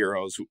Black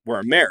heroes were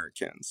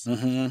Americans,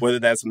 whether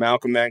that's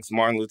Malcolm X,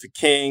 Martin Luther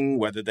King,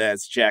 whether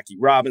that's Jackie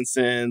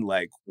Robinson,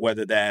 like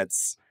whether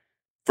that's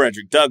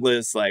Frederick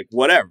Douglass, like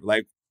whatever.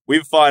 Like,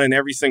 we've fought in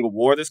every single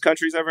war this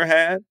country's ever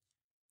had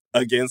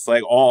against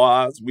like all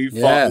odds. We've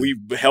fought, we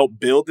helped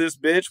build this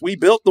bitch. We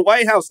built the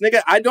White House,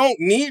 nigga. I don't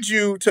need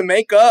you to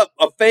make up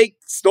a fake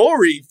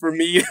story for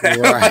me.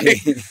 Right.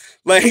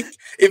 like,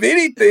 if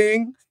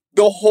anything,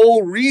 the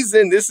whole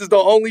reason this is the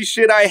only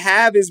shit I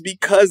have is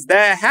because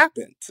that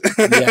happened.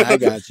 Yeah, I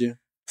got you.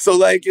 So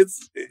like,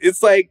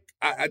 it's like,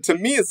 to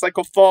me, it's like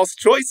a false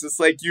choice.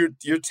 It's like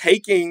you're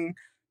taking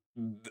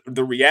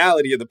the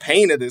reality of the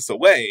pain of this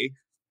away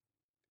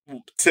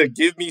to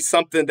give me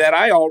something that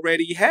I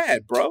already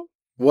had, bro.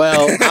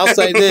 Well, I'll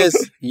say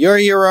this. Your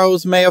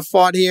heroes may have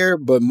fought here,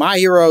 but my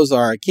heroes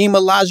are Akeem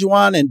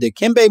Olajuwon and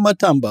Dikembe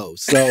Mutombo.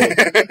 So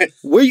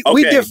we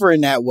differ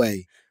in that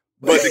way.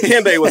 But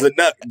Dikembe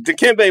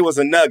was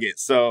a nugget.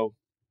 So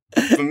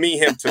for me,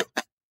 him too.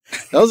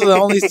 Those are the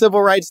only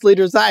civil rights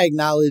leaders I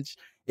acknowledge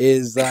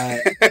is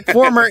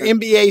former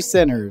NBA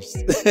centers.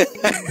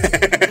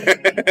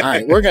 All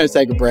right, we're going to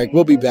take a break.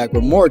 We'll be back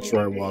with more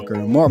Troy Walker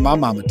and more My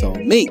Mama Told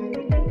Me.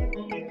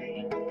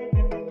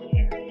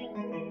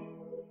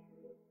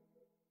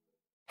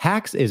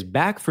 Hacks is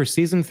back for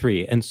season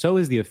 3, and so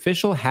is the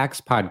official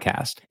Hacks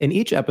podcast. In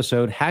each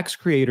episode, Hacks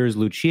creators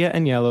Lucia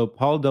Aniello,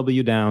 Paul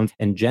W. Downs,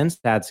 and Jen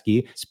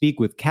Statsky speak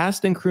with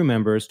cast and crew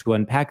members to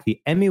unpack the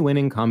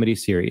Emmy-winning comedy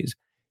series.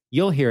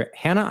 You'll hear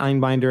Hannah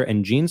Einbinder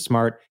and Jean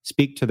Smart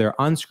speak to their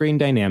on-screen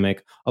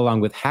dynamic,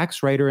 along with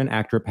Hacks writer and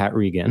actor Pat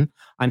Regan,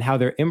 on how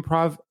their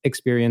improv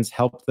experience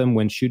helped them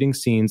when shooting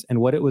scenes and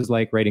what it was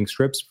like writing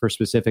scripts for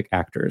specific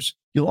actors.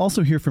 You'll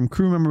also hear from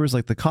crew members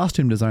like the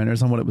costume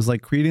designers on what it was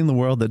like creating the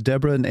world that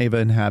Deborah and Ava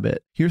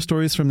inhabit. Hear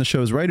stories from the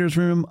show's writer's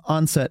room,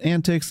 on-set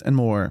antics, and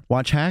more.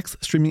 Watch Hacks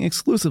streaming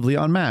exclusively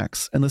on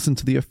Max, and listen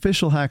to the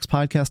official Hacks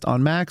podcast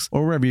on Max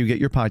or wherever you get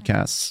your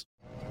podcasts.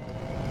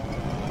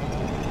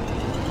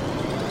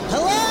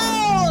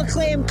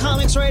 Acclaimed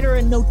comics writer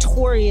and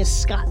notorious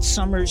Scott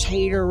Summers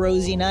hater,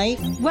 Rosie Knight.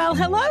 Well,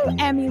 hello,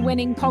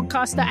 Emmy-winning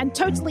podcaster and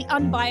totally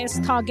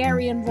unbiased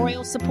Targaryen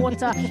royal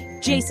supporter,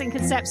 Jason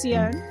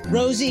Concepcion.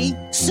 Rosie,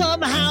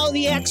 somehow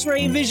the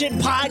X-Ray Vision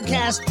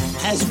podcast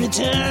has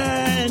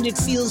returned. It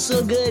feels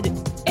so good.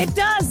 It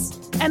does.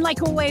 And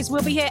like always,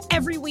 we'll be here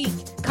every week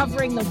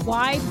covering the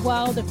wide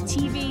world of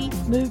TV,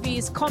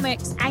 movies,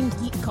 comics, and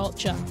geek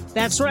culture.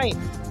 That's right.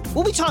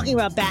 We'll be talking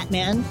about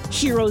Batman,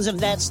 heroes of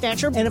that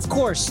stature, and of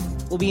course,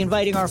 we'll be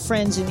inviting our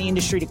friends in the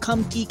industry to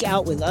come geek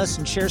out with us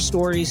and share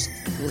stories.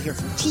 We'll hear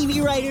from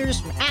TV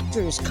writers, from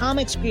actors,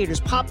 comics creators,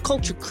 pop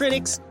culture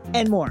critics,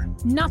 and more.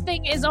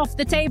 Nothing is off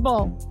the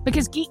table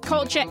because geek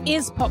culture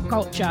is pop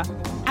culture,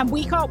 and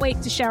we can't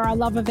wait to share our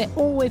love of it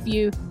all with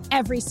you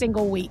every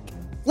single week.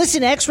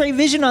 Listen to X-Ray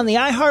Vision on the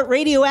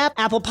iHeartRadio app,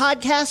 Apple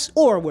Podcasts,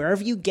 or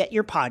wherever you get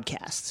your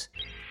podcasts.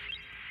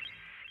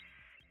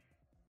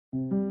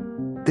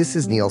 This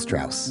is Neil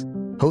Strauss,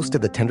 host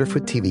of the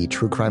Tenderfoot TV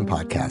True Crime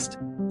Podcast,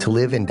 To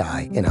Live and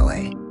Die in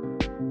LA.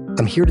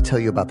 I'm here to tell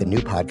you about the new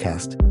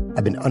podcast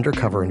I've been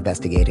undercover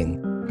investigating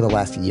for the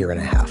last year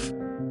and a half.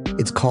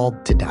 It's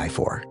called To Die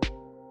For.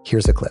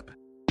 Here's a clip.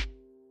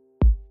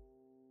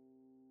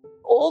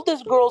 All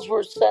these girls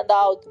were sent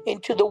out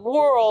into the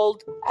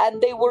world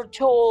and they were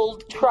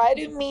told, try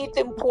to meet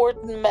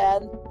important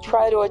men,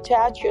 try to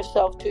attach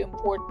yourself to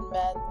important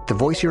men. The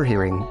voice you're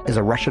hearing is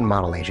a Russian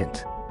model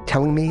agent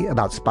telling me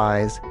about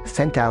spies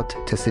sent out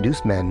to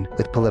seduce men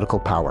with political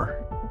power.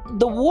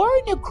 The war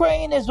in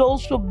Ukraine is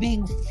also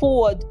being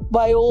fought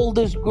by all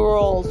these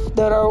girls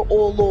that are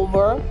all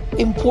over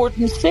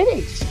important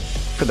cities.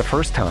 For the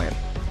first time,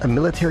 a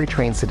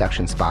military-trained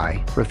seduction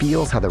spy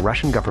reveals how the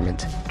Russian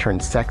government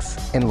turned sex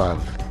and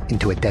love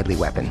into a deadly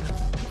weapon.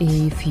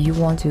 If you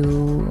want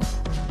to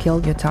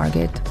kill your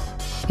target,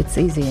 it's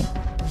easy.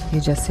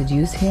 You just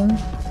seduce him,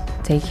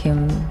 take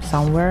him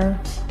somewhere,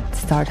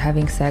 start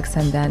having sex,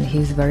 and then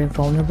he's very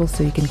vulnerable,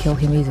 so you can kill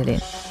him easily.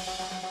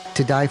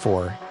 To Die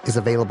For is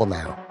available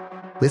now.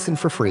 Listen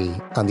for free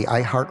on the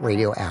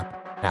iHeartRadio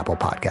app, Apple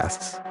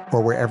Podcasts,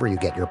 or wherever you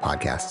get your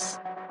podcasts.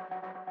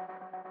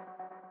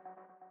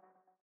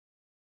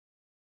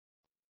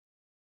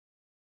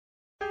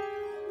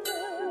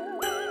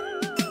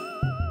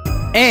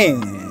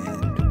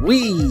 And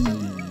we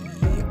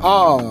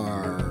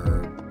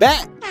are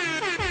back.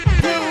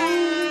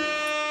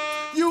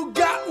 You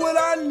got what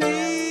I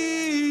need.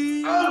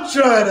 I'm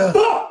trying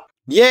to.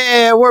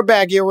 Yeah, we're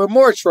back here with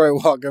more Troy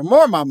Walker,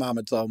 more My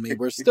Mama Told Me.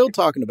 We're still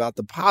talking about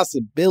the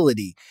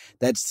possibility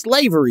that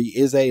slavery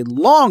is a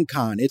long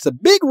con. It's a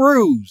big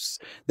ruse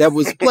that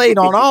was played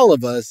on all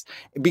of us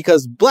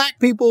because black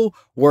people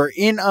were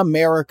in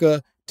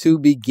America to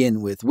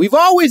begin with. We've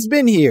always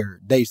been here,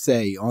 they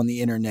say on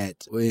the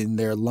internet in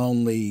their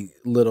lonely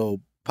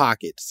little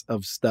pockets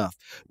of stuff.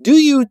 Do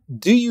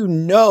you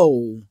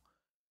know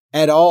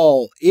at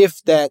all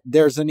if that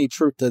there's any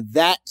truth to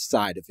that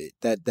side of it,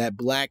 that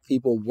black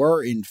people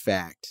were in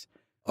fact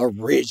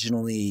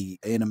originally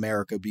in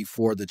America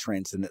before the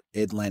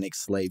transatlantic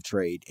slave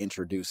trade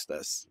introduced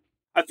us?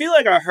 I feel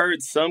like I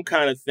heard some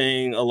kind of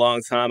thing a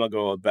long time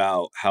ago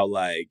about how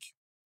like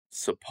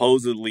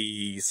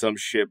supposedly some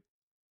ship,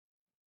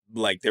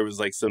 like there was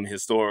like some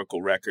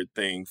historical record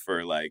thing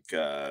for like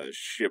a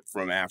ship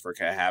from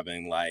Africa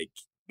having like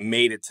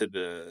made it to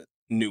the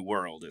New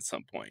World at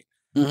some point.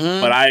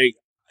 Mm-hmm. But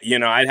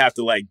I'd have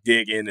to like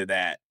dig into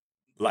that,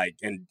 like,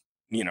 and,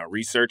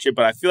 research it.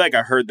 But I feel like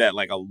I heard that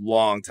like a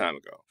long time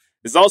ago.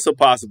 It's also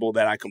possible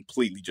that I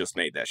completely just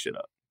made that shit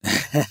up.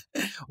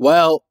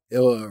 Well,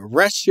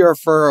 rest your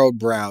furrowed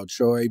brow,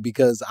 Troy,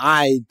 because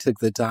I took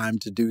the time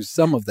to do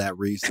some of that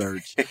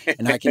research.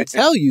 And I can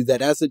tell you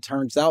that as it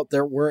turns out,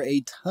 there were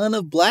a ton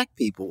of black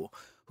people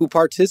who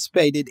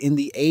participated in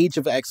the Age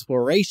of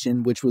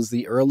Exploration, which was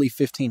the early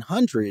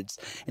 1500s,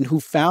 and who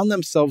found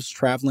themselves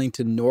traveling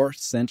to North,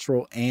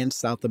 Central, and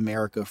South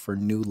America for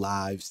new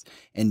lives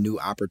and new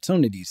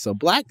opportunities. So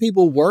black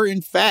people were,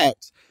 in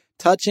fact,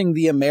 touching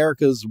the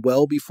Americas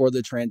well before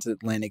the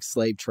transatlantic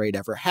slave trade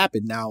ever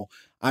happened. Now,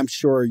 I'm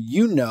sure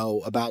you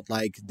know about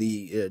like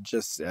the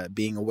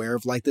being aware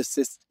of like the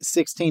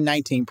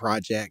 1619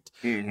 Project,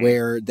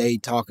 where they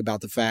talk about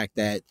the fact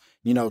that,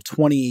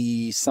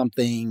 20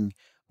 something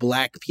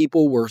Black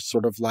people were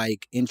sort of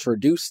like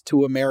introduced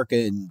to America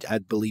in, I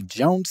believe,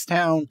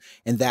 Jonestown.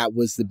 And that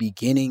was the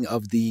beginning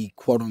of the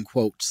quote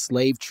unquote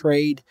slave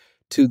trade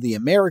to the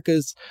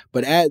Americas.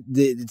 But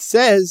it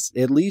says,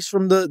 at least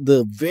from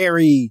the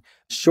very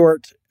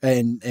short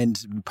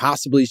and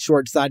possibly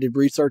short-sighted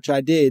research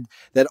I did,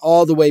 that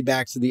all the way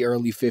back to the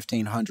early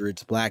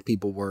 1500s, Black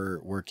people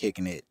were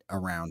kicking it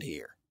around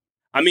here.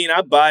 I mean,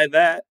 I buy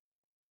that.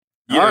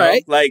 All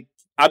right. Like,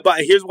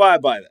 here's why I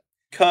buy that.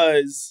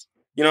 Because,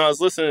 I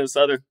was listening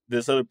to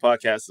this other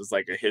podcast. It's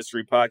like a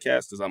history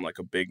podcast because I'm like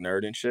a big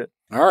nerd and shit.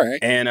 All right.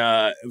 And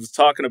it was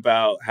talking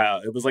about how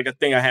it was like a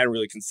thing I hadn't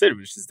really considered,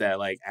 which is that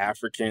like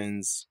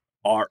Africans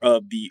are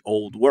of the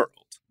old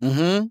world.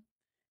 Mm-hmm.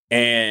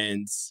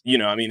 And,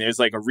 there's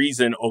like a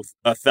reason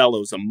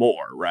Othello's a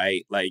Moor,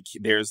 right? Like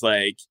there's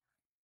like,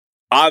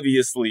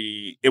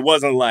 obviously it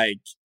wasn't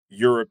like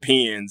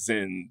Europeans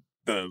in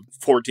the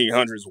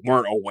 1400s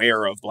weren't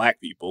aware of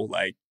Black people.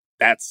 Like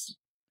that's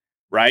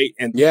right.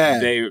 And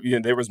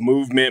there was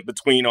movement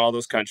between all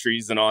those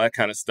countries and all that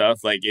kind of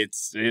stuff. Like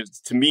it's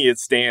to me, it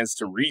stands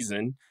to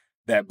reason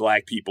that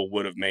Black people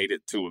would have made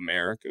it to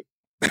America.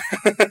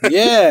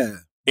 Yeah.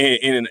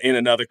 In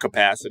another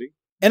capacity.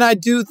 And I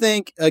do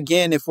think,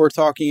 again, if we're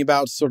talking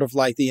about sort of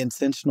like the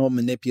intentional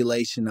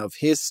manipulation of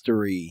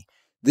history,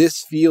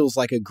 this feels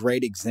like a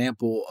great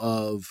example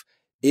of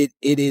it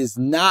is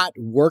not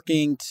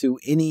working to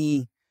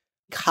any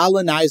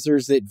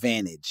colonizer's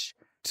advantage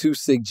to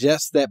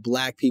suggest that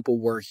Black people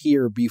were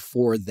here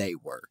before they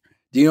were.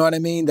 Do you know what I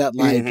mean? That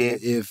like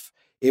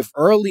if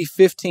early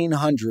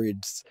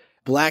 1500s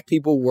Black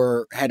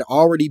people had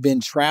already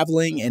been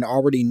traveling and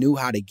already knew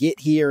how to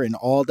get here and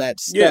all that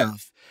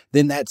stuff,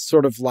 then that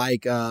sort of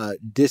like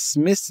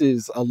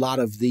dismisses a lot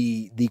of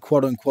the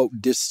quote unquote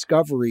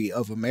discovery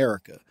of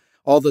America.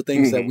 All the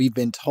things that we've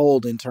been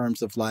told in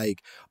terms of like,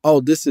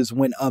 oh, this is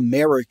when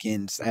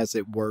Americans, as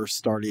it were,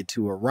 started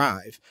to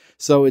arrive.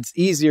 So it's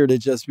easier to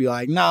just be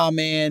like, nah,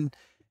 man,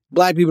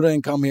 Black people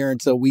didn't come here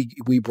until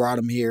we brought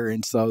them here.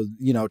 And so,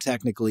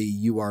 technically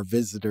you are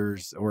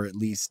visitors or at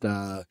least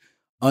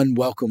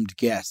unwelcomed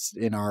guests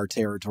in our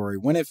territory.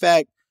 When in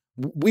fact,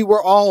 we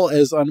were all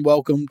as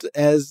unwelcomed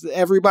as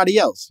everybody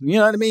else. You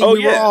know what I mean? Oh,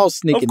 we were all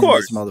sneaking in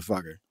this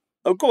motherfucker.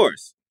 Of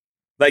course.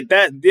 Like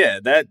that,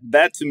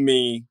 that to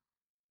me,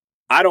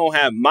 I don't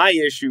have, my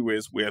issue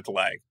is with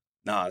like,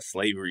 nah,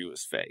 slavery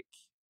was fake.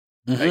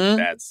 Like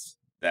that's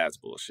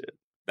bullshit.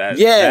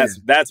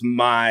 That's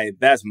my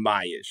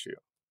issue.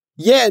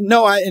 Yeah,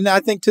 no, I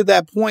think to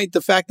that point,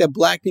 the fact that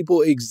Black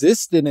people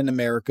existed in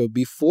America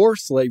before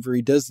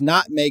slavery does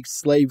not make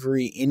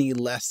slavery any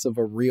less of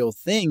a real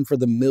thing for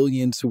the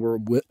millions who were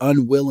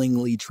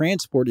unwillingly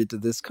transported to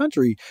this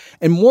country.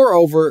 And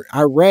moreover,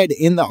 I read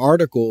in the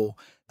article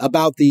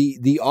about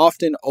the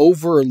often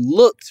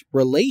overlooked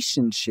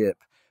relationship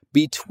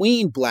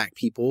between Black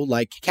people,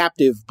 like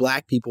captive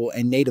Black people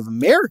and Native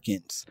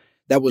Americans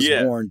that was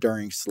born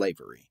during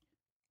slavery.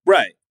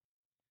 Right.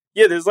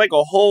 Yeah, there's like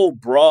a whole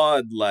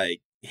broad like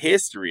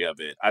history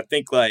of it. I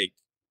think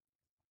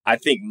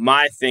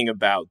my thing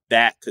about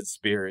that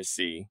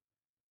conspiracy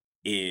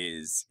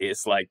is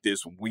it's like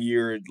this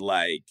weird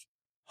like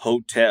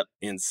Hotep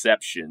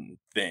inception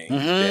thing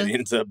that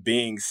ends up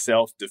being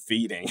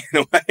self-defeating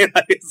in a way.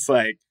 It's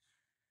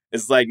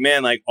like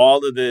man, like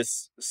all of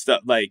this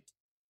stuff, like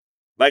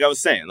I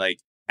was saying, like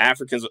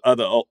Africans of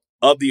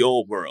the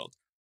old world,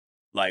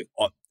 like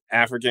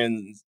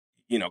Africans.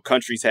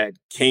 Countries had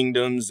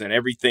kingdoms and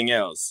everything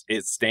else.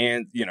 It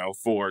stands,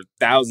 for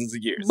thousands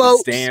of years.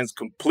 Boats. It stands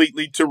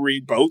completely to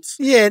read boats.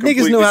 Yeah,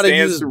 niggas knew how to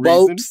use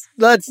boats.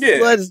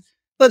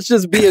 Let's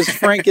just be as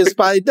frank as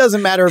possible. It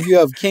doesn't matter if you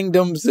have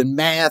kingdoms and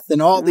math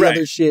and all the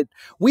other shit.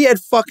 We had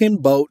fucking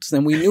boats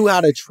and we knew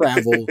how to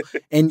travel.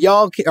 And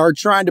y'all are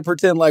trying to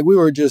pretend like we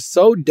were just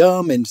so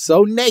dumb and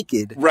so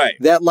naked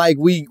that like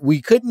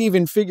we couldn't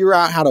even figure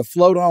out how to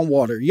float on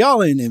water.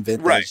 Y'all didn't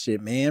invent that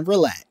shit, man.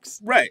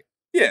 Relax. Right.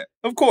 Yeah,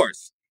 of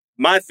course.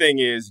 My thing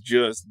is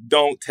just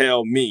don't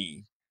tell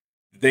me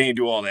they ain't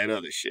do all that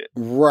other shit.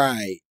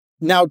 Right.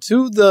 Now,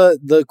 to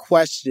the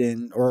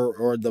question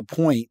or the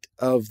point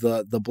of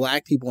the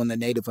Black people and the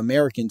Native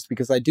Americans,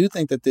 because I do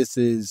think that this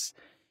is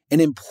an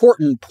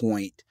important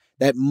point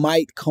that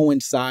might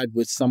coincide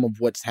with some of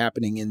what's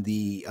happening in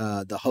the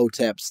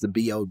Hoteps, the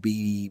BOB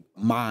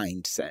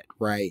mindset,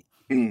 right?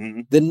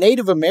 Mm-hmm. The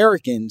Native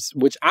Americans,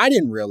 which I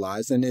didn't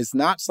realize and is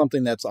not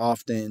something that's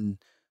often,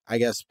 I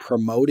guess,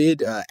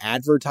 promoted,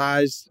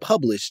 advertised,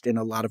 published in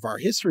a lot of our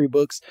history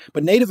books.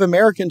 But Native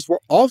Americans were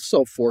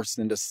also forced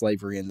into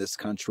slavery in this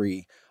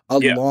country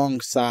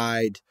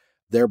alongside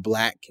their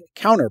Black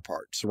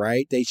counterparts,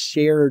 right? They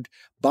shared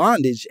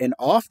bondage, and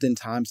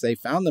oftentimes they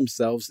found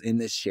themselves in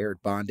this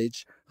shared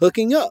bondage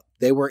hooking up.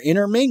 They were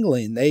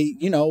intermingling. They,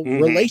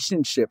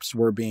 relationships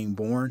were being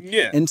born.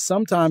 Yeah. And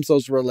sometimes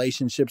those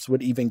relationships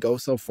would even go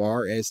so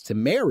far as to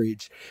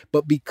marriage.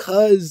 But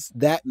because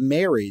that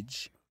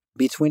marriage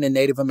between a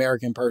Native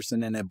American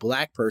person and a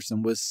Black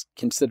person was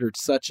considered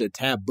such a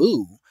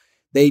taboo,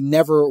 they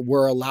never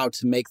were allowed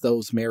to make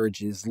those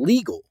marriages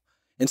legal.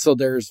 And so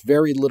there's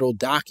very little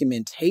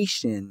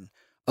documentation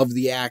of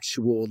the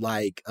actual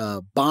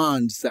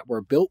bonds that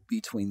were built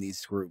between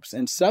these groups.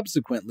 And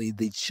subsequently,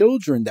 the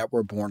children that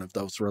were born of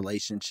those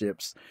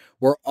relationships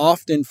were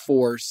often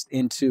forced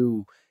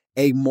into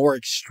a more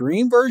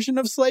extreme version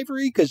of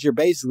slavery, because you're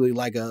basically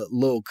like a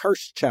little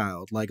cursed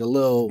child, like a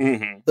little,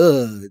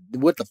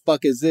 what the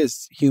fuck is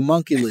this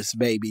homunculus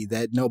baby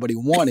that nobody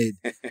wanted?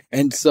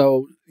 And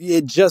so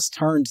it just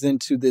turns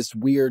into this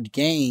weird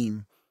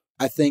game,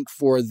 I think,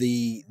 for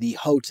the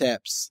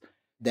Hoteps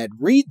that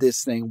read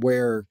this thing,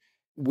 where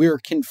we're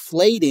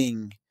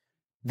conflating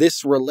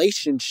this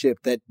relationship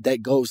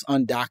that goes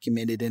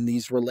undocumented and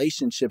these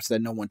relationships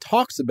that no one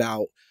talks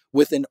about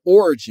with an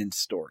origin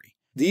story.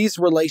 These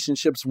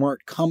relationships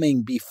weren't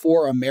coming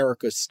before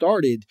America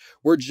started.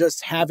 We're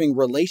just having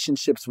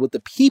relationships with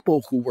the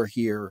people who were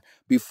here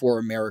before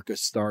America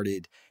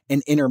started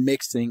and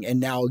intermixing. And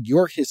now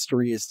your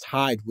history is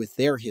tied with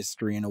their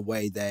history in a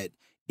way that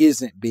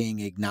isn't being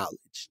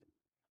acknowledged.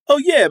 Oh,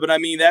 yeah. But I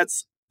mean,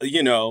 that's,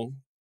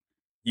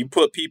 you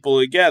put people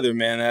together,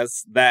 man.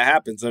 That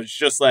happens. It's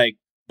just like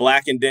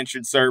Black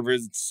indentured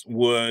servants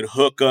would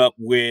hook up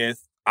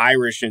with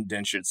Irish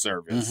indentured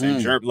servants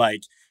and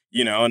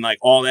and like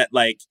all that,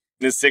 like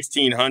in the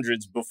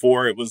 1600s,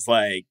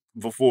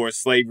 before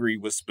slavery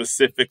was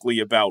specifically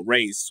about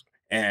race,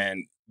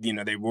 and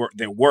there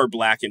were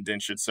Black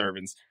indentured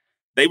servants.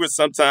 They would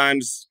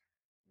sometimes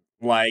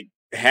like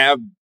have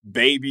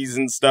babies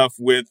and stuff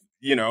with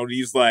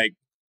these like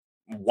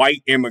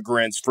white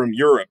immigrants from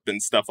Europe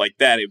and stuff like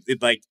that.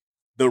 It like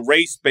the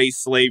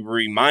race-based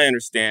slavery, my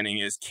understanding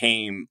is,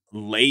 came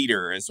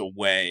later as a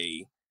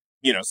way.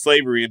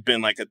 Slavery had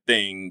been like a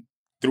thing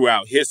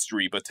throughout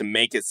history, but to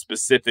make it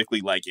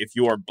specifically like if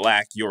you're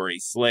Black, you're a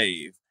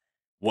slave,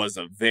 was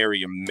a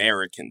very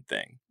American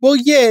thing. Well,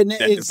 yeah, and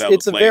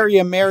it's a very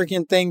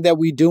American thing that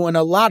we do in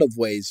a lot of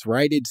ways,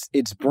 right?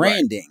 It's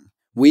branding.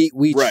 Right.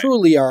 We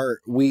truly are.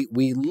 We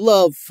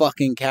love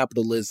fucking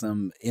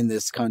capitalism in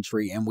this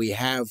country, and we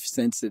have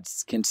since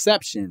its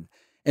conception.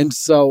 And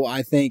so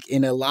I think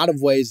in a lot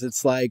of ways,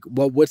 it's like,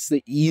 well, what's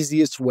the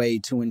easiest way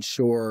to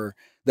ensure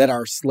that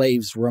our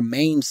slaves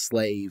remain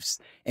slaves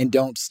and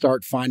don't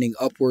start finding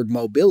upward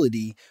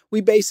mobility?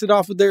 We base it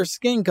off of their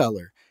skin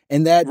color.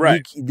 And that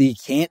you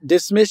can't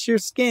dismiss your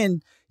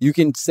skin. You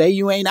can say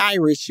you ain't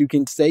Irish. You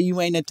can say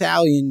you ain't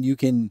Italian. You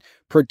can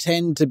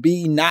pretend to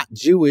be not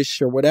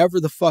Jewish or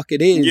whatever the fuck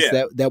it is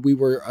that we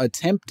were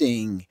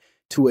attempting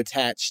to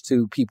attach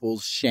to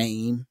people's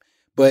shame.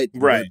 But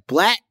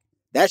Black,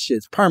 that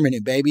shit's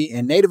permanent, baby.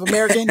 And Native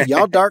American,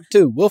 y'all dark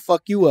too. We'll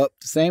fuck you up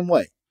the same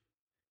way.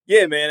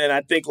 Yeah, man. And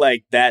I think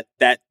like that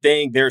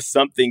thing, there's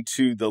something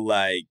to the,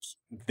 like,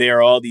 there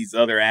are all these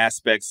other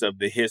aspects of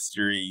the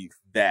history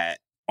that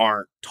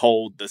aren't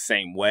told the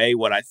same way.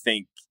 What I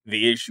think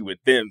the issue with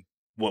them,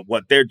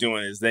 what they're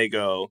doing is they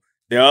go,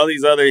 there are all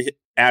these other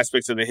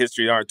aspects of the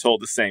history that aren't told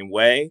the same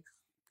way.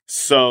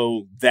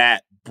 So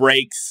that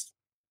breaks,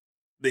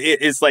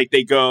 it's like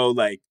they go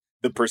like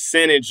the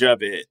percentage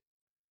of it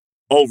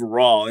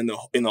overall in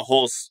the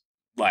whole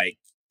like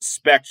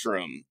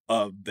spectrum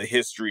of the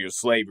history of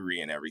slavery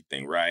and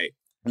everything, right?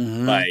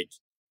 Mm-hmm. Like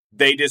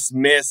they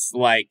dismiss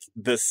like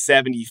the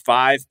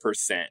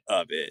 75%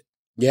 of it.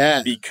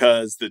 Yeah.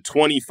 Because the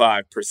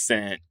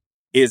 25%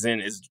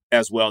 isn't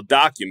as well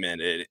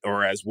documented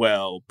or as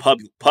well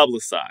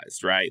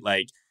publicized, right?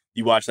 Like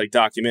you watch like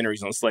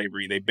documentaries on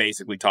slavery, they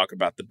basically talk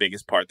about the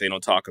biggest part. They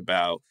don't talk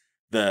about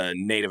the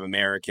Native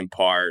American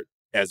part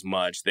as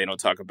much. They don't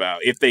talk about,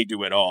 if they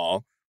do at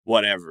all,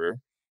 whatever.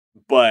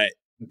 But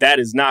that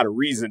is not a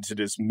reason to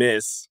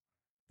dismiss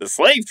the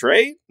slave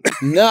trade.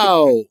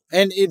 No.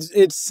 And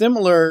it's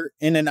similar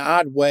in an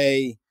odd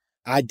way.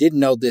 I didn't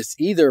know this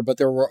either, but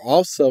there were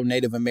also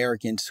Native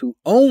Americans who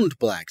owned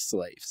Black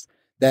slaves.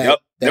 There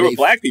were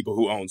Black people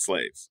who owned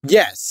slaves.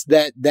 Yes,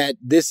 that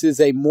this is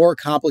a more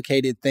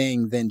complicated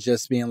thing than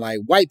just being like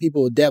white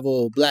people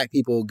devil, Black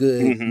people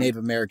good, Native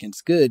Americans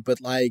good.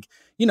 But like,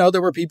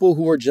 there were people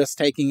who were just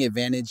taking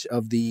advantage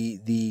of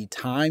the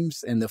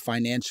times and the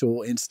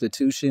financial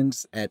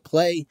institutions at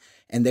play,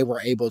 and they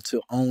were able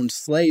to own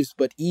slaves.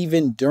 But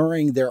even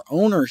during their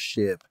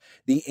ownership,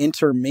 the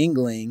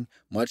intermingling,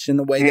 much in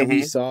the way that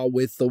we saw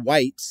with the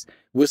whites,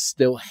 was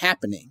still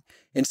happening.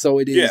 And so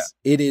it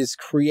is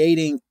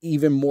creating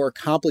even more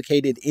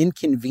complicated,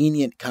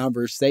 inconvenient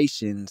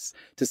conversations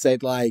to say,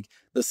 like,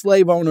 the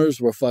slave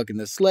owners were fucking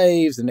the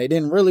slaves and they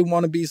didn't really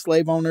want to be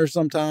slave owners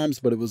sometimes,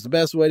 but it was the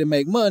best way to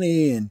make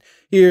money. And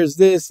here's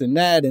this and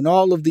that and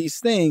all of these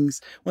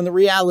things. When the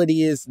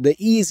reality is the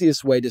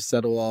easiest way to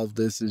settle all of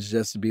this is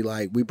just to be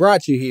like, we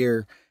brought you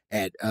here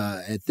at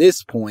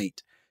this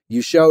point.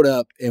 You showed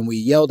up and we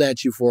yelled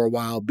at you for a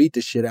while, beat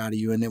the shit out of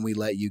you, and then we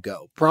let you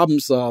go. Problem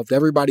solved.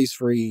 Everybody's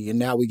free. And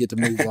now we get to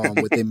move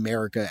on with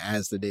America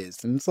as it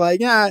is. And it's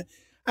like, yeah,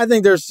 I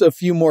think there's a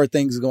few more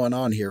things going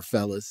on here,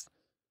 fellas.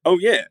 Oh,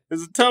 yeah.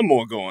 There's a ton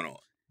more going on.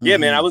 Yeah,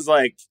 man,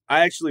 I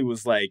actually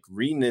was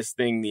reading this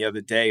thing the other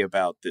day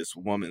about this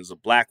woman, it was a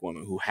black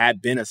woman who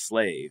had been a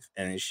slave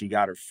and she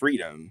got her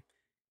freedom.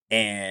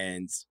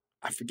 And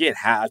I forget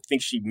how, I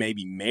think she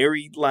maybe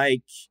married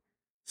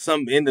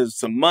into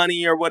some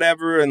money or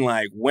whatever and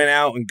went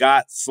out and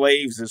got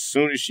slaves as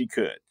soon as she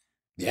could.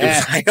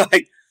 Yeah.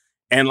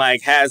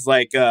 Has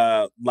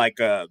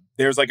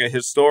there's a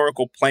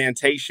historical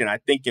plantation, I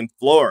think in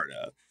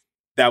Florida,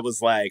 that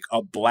was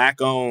a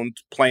black owned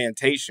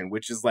plantation,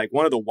 which is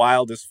one of the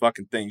wildest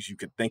fucking things you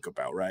could think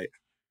about, right?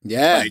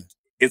 Yeah.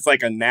 It's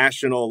a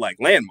national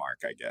landmark,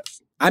 I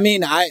guess. I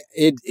mean,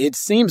 it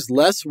seems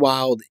less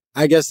wild,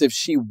 I guess, if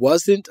she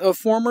wasn't a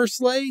former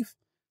slave.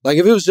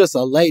 If it was just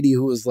a lady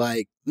who was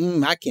I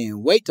can't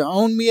wait to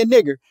own me a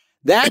nigger.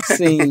 That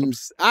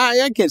seems,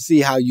 I can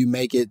see how you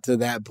make it to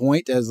that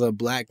point as a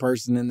black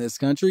person in this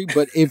country.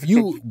 But if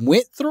you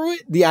went through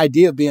it, the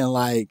idea of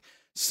being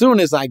soon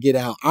as I get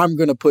out, I'm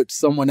going to put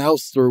someone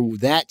else through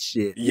that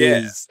shit.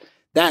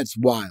 That's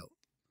wild.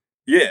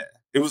 Yeah,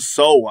 it was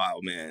so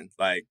wild, man.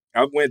 I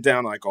went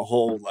down a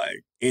whole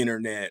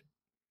internet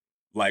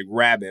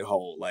rabbit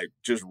hole,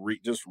 just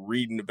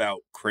reading about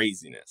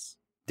craziness.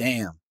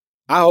 Damn.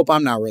 I hope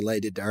I'm not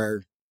related to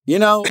her.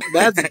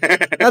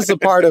 That's a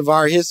part of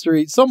our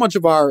history. So much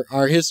of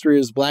our history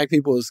as black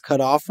people is cut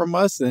off from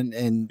us, and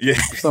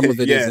some of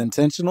it is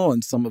intentional,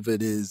 and some of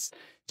it is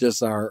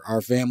just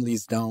our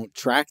families don't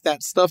track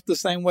that stuff the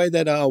same way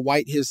that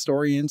white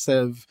historians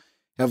have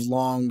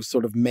long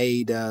sort of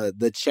made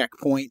the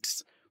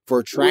checkpoints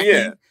for tracking.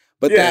 Yeah.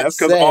 But that's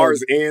because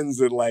ours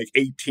ends in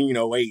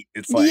 1808.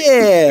 It's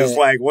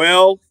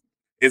well,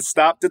 it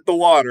stopped at the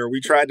water. We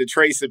tried to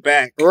trace it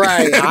back.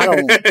 Right. I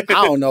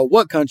don't know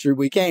what country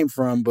we came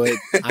from, but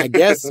I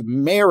guess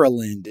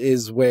Maryland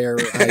is where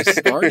I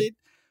started.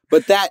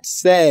 But that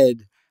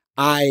said,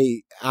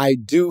 I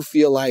do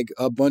feel like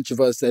a bunch of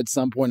us at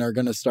some point are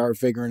going to start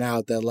figuring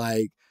out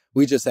that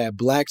we just have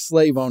black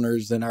slave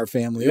owners in our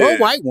family or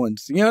white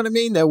ones. You know what I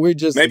mean? That we're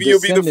just maybe you'll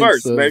be the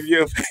first.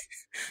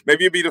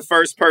 Maybe you'll be the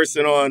first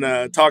person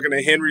on talking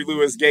to Henry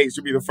Louis Gates.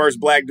 You'll be the first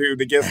black dude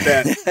that gets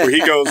that where he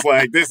goes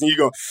like this and you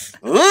go,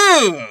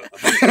 ugh.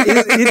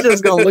 He's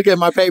just going to look at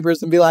my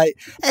papers and be like,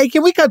 hey,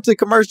 can we cut to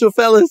commercial,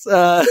 fellas?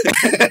 I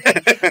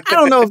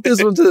don't know if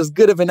this one's as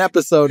good of an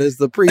episode as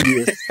the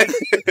previous.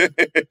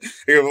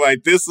 You're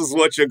like, this is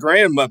what your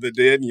grandmother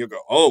did. And you go,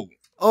 oh,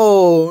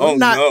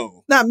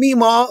 not me,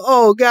 Ma.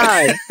 Oh,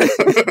 God.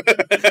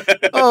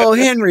 Oh,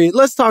 Henry,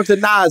 let's talk to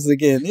Nas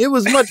again. It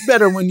was much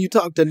better when you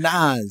talked to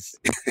Nas.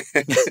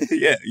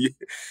 Yeah.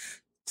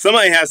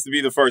 Somebody has to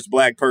be the first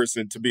black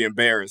person to be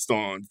embarrassed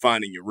on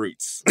finding your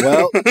roots.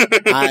 Well,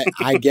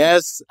 I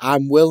guess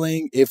I'm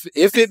willing, if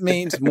it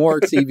means more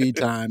TV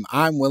time,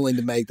 I'm willing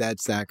to make that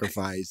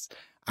sacrifice.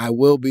 I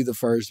will be the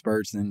first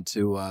person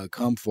to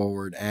come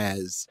forward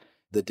as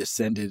the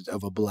descendant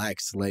of a black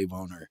slave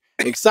owner.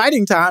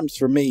 Exciting times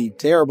for me.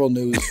 Terrible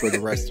news for the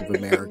rest of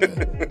America.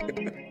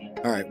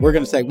 All right, we're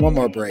going to take one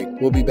more break.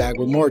 We'll be back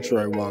with more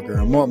Troy Walker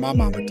and more My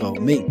Mama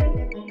Told Me.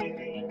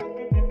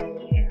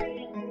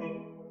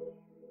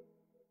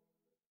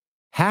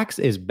 Hacks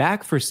is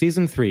back for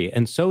season 3,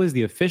 and so is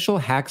the official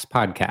Hacks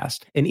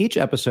podcast. In each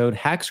episode,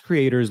 Hacks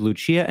creators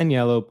Lucia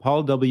Aniello,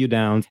 Paul W.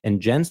 Downs,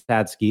 and Jen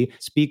Statsky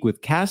speak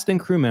with cast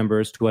and crew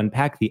members to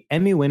unpack the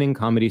Emmy-winning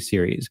comedy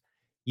series.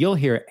 You'll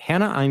hear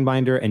Hannah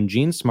Einbinder and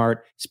Jean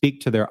Smart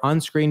speak to their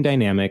on-screen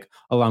dynamic,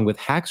 along with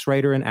Hacks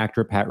writer and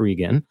actor Pat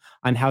Regan,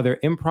 on how their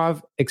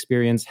improv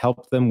experience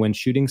helped them when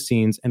shooting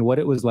scenes and what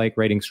it was like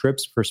writing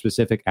scripts for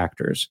specific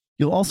actors.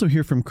 You'll also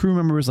hear from crew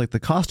members like the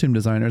costume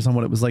designers on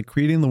what it was like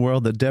creating the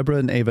world that Deborah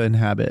and Ava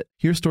inhabit.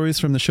 Hear stories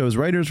from the show's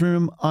writer's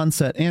room,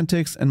 on-set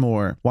antics, and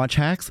more. Watch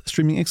Hacks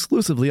streaming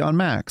exclusively on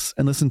Max,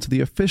 and listen to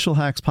the official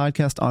Hacks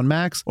podcast on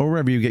Max or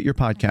wherever you get your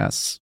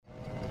podcasts.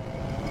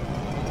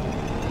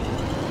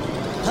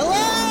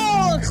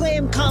 Hello,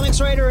 acclaimed comics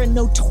writer and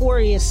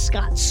notorious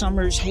Scott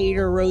Summers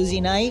hater,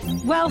 Rosie Knight.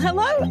 Well,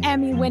 hello,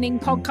 Emmy-winning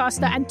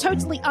podcaster and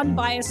totally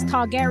unbiased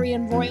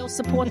Targaryen royal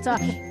supporter,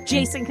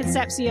 Jason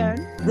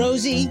Concepcion.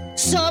 Rosie,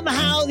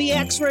 somehow the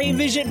X-Ray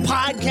Vision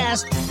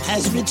podcast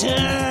has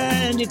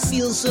returned. It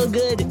feels so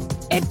good.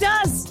 It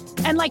does.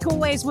 And like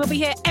always, we'll be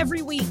here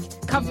every week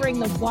covering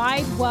the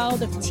wide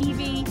world of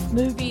TV,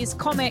 movies,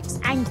 comics,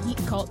 and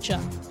geek culture.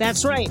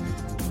 That's right.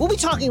 We'll be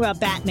talking about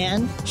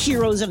Batman,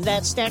 heroes of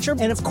that stature,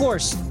 and of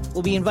course,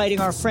 we'll be inviting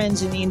our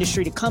friends in the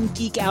industry to come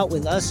geek out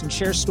with us and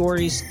share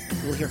stories.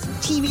 We'll hear from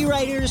TV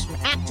writers, from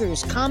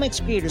actors, comics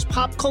creators,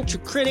 pop culture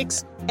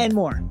critics, and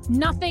more.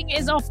 Nothing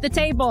is off the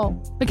table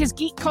because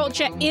geek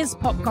culture is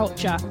pop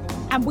culture,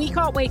 and we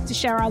can't wait to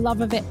share our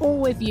love of it all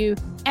with you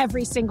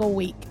every single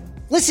week.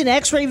 Listen to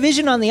X-Ray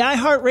Vision on the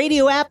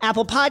iHeartRadio app,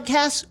 Apple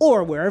Podcasts,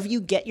 or wherever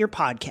you get your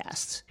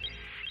podcasts.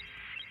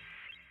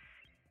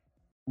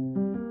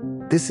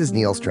 This is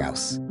Neil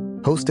Strauss,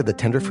 host of the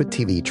Tenderfoot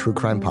TV True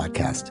Crime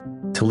Podcast,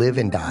 To Live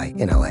and Die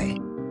in LA.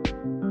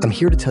 I'm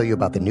here to tell you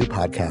about the new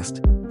podcast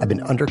I've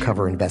been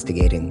undercover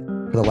investigating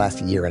for the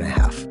last year and a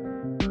half.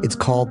 It's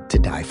called To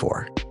Die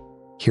For.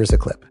 Here's a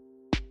clip.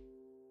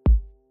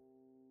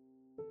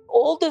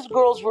 All these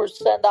girls were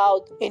sent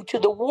out into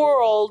the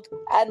world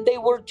and they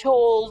were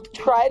told,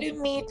 try to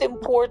meet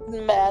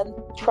important men,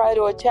 try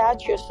to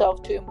attach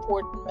yourself to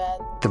important men.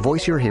 The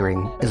voice you're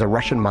hearing is a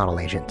Russian model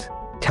agent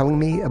telling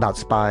me about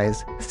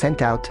spies sent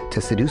out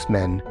to seduce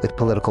men with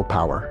political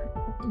power.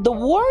 The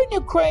war in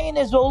Ukraine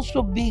is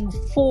also being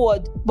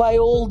fought by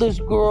all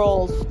these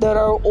girls that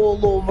are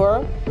all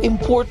over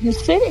important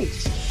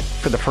cities.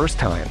 For the first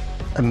time,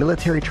 a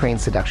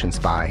military-trained seduction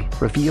spy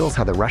reveals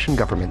how the Russian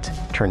government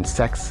turned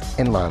sex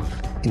and love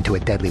into a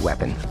deadly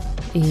weapon.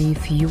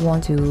 If you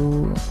want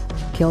to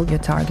kill your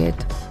target,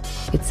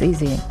 it's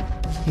easy.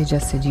 You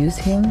just seduce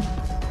him,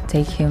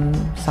 take him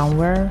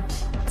somewhere,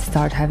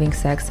 start having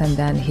sex, and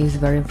then he's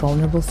very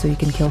vulnerable, so you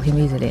can kill him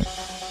easily.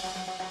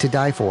 To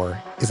Die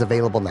For is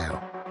available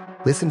now.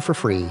 Listen for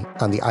free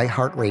on the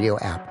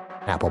iHeartRadio app,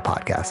 Apple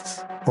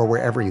Podcasts, or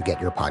wherever you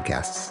get your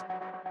podcasts.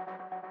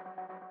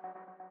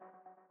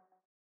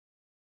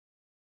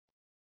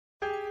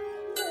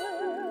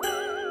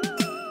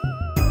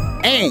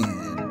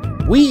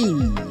 And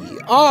we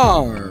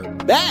are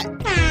back.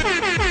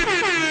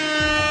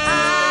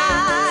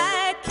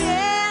 I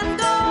can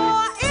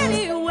go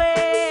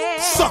anywhere.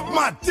 Suck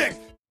my dick.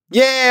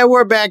 Yeah,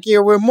 we're back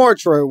here with more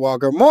Troy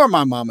Walker, more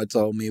My Mama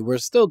Told Me. We're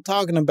still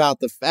talking about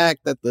the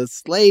fact that the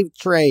slave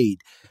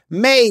trade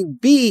may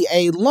be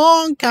a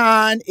long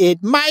con.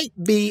 It might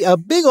be a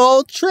big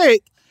old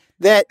trick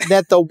that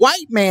the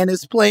white man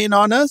is playing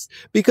on us,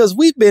 because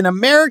we've been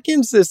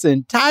Americans this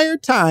entire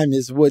time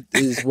is what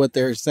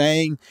they're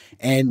saying.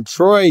 And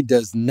Troy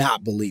does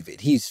not believe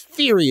it. He's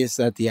furious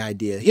at the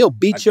idea. He'll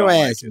beat your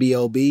ass,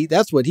 B.O.B.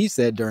 That's what he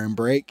said during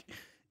break.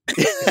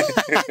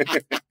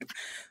 If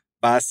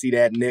I see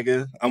that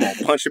nigga, I'm gonna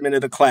punch him into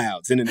the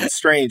clouds, into the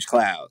strange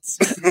clouds.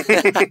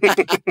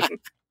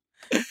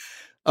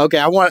 Okay,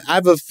 I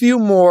have a few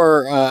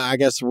more,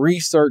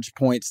 research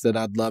points that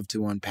I'd love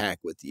to unpack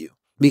with you.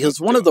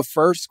 Because one of the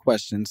first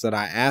questions that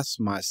I asked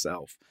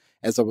myself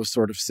as I was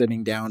sort of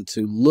sitting down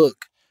to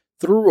look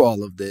through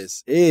all of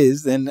this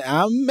is, and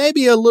I'm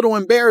maybe a little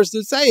embarrassed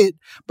to say it,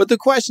 but the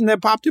question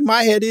that popped in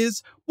my head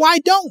is, why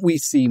don't we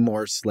see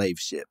more slave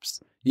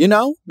ships? You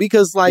know,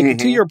 because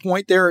to your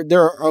point, there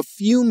are a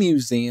few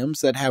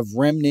museums that have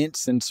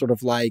remnants and sort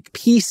of like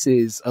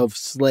pieces of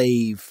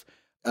slave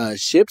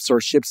ships or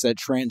ships that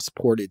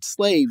transported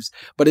slaves.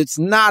 But it's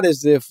not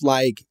as if,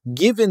 like,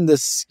 given the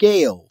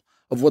scale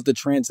of what the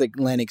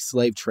transatlantic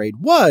slave trade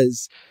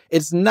was,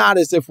 it's not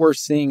as if we're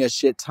seeing a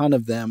shit ton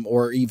of them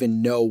or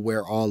even know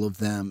where all of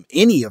them,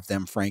 any of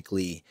them,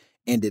 frankly,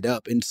 ended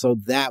up. And so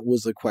that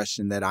was a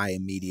question that I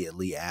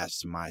immediately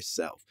asked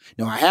myself.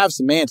 Now, I have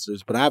some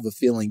answers, but I have a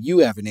feeling you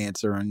have an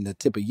answer on the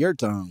tip of your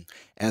tongue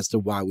as to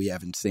why we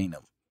haven't seen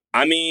them.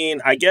 I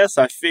mean, I guess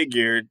I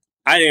figured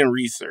I didn't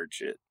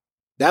research it.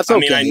 That's okay. I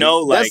mean, I know,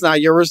 like, that's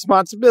not your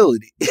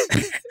responsibility.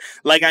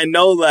 Like, I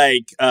know,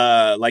 like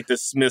the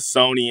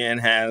Smithsonian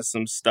has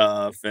some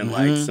stuff and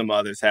like some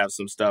others have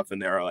some stuff,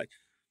 and they're like,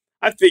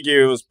 I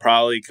figure it was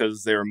probably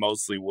because they were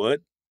mostly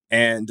wood.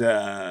 And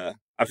I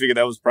figured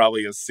that was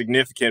probably a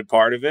significant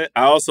part of it.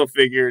 I also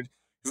figured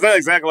it's not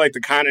exactly like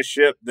the kind of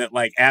ship that,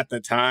 like, at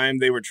the time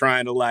they were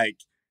trying to, like,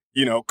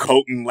 you know,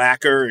 coat and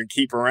lacquer and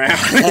keep around.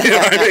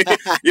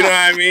 You know what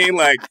I mean?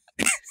 Like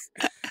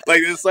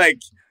it's like,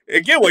 I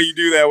get why you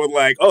do that with,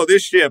 like, oh,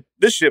 this ship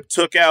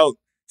took out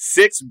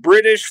 6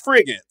 British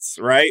frigates,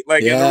 right?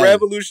 Like, in the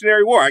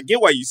Revolutionary War. I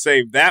get why you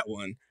saved that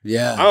one.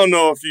 Yeah. I don't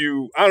know if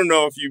you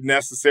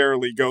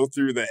necessarily go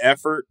through the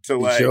effort to,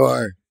 like,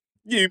 sure.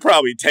 You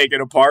probably take it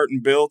apart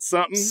and build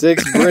something.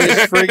 6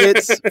 British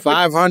frigates,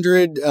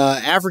 500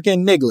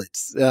 African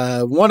nigglets.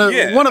 One of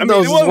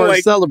those is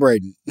worth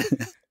celebrating.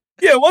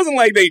 Yeah, it wasn't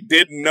like they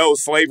didn't know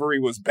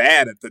slavery was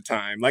bad at the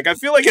time. Like, I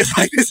feel like it's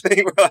like this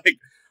thing where, like,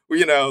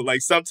 you know,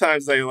 like,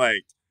 sometimes they,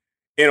 like,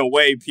 in a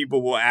way,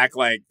 people will act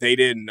like they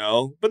didn't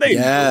know, but they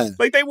knew.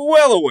 Like, they were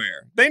well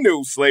aware. They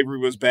knew slavery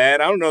was bad.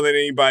 I don't know that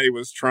anybody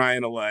was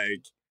trying to,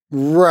 like...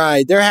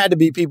 Right. There had to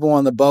be people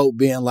on the boat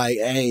being like,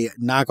 hey,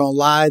 not gonna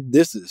lie,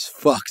 this is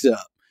fucked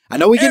up. I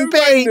know we getting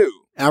paid.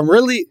 I'm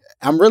really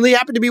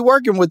happy to be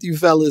working with you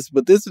fellas,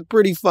 but this is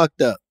pretty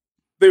fucked up.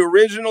 The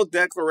original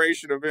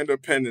Declaration of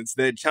Independence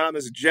that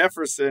Thomas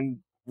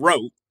Jefferson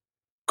wrote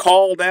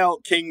called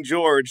out King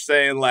George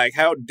saying, like,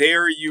 how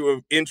dare you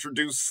have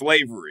introduced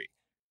slavery?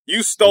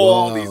 You stole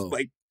all these,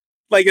 like,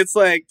 it's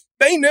like,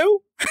 they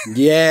knew.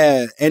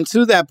 Yeah. And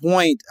to that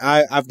point,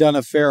 I've done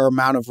a fair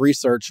amount of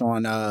research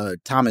on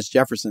Thomas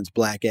Jefferson's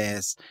black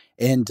ass.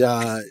 And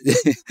that's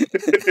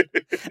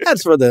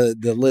for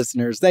the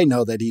listeners. They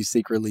know that he's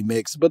secretly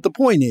mixed. But the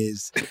point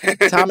is,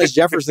 Thomas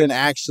Jefferson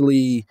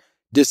actually,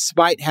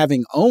 despite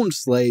having owned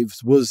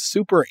slaves, was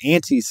super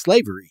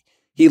anti-slavery.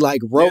 He,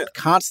 like, wrote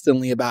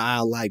constantly about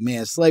how, like,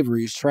 man,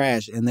 slavery is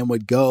trash, and then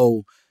would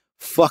go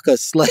fuck a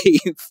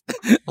slave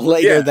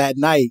later that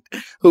night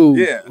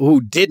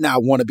who did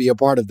not want to be a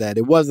part of that.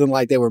 It wasn't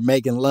like they were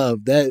making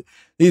love. That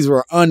these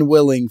were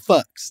unwilling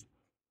fucks.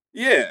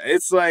 Yeah,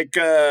 it's like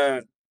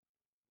I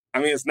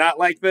mean, it's not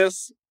like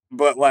this,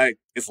 but like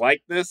it's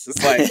like this.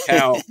 It's like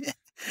how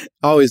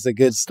always a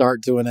good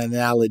start to an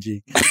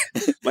analogy.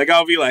 Like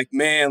I'll be like,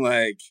 man,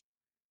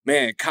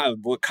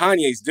 what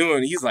Kanye's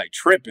doing, he's like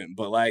tripping,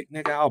 but like,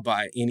 nigga, I'll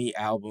buy any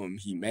album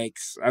he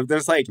makes.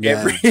 There's like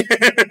every,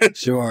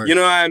 sure, you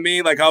know what I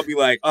mean? Like I'll be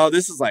like, oh,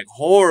 this is like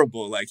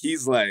horrible. Like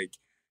he's like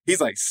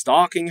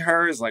stalking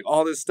her, is like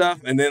all this stuff,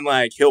 and then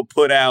like he'll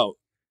put out,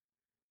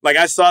 like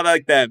I saw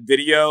like that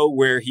video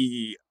where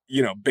he,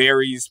 you know,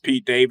 buries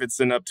Pete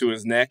Davidson up to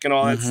his neck and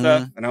all that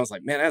stuff, and I was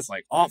like, man, that's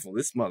like awful.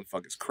 This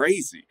motherfucker's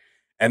crazy.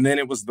 And then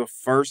it was the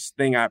first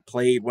thing I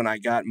played when I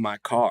got in my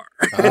car.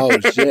 Oh,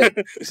 shit.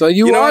 So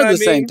you are the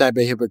same type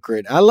of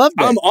hypocrite. I love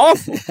that. I'm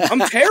awful.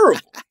 I'm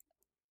terrible.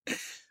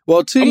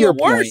 Well, to your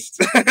point,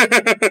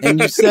 and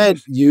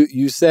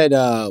you said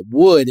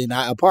Wood, and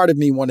a part of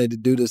me wanted to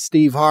do the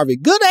Steve Harvey.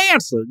 Good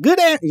answer.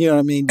 You know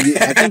what I mean?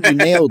 I think you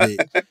nailed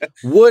it.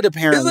 Wood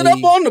apparently. Is it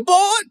up on the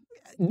board?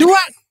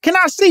 Can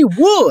I see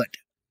Wood?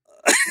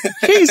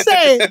 He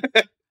said.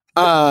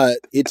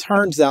 It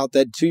turns out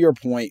that, to your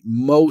point,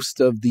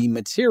 most of the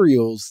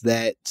materials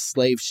that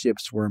slave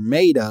ships were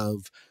made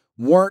of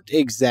weren't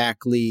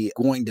exactly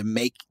going to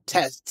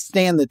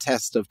stand the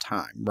test of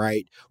time,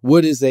 right?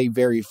 Wood is a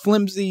very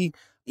flimsy,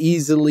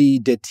 easily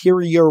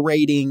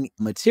deteriorating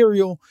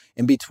material,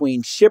 and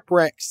between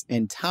shipwrecks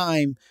and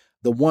time,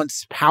 the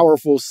once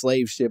powerful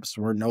slave ships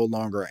were no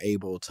longer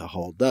able to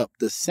hold up.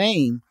 The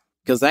same,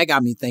 because that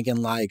got me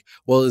thinking like,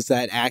 well, is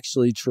that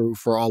actually true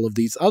for all of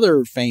these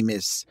other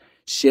famous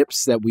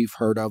ships that we've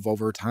heard of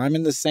over time?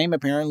 And the same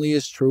apparently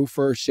is true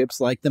for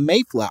ships like the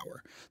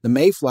Mayflower. The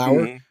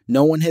Mayflower,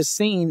 no one has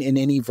seen in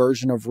any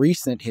version of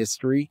recent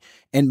history,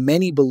 and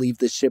many believe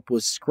the ship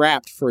was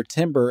scrapped for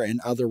timber and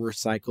other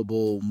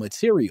recyclable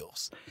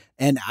materials.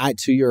 And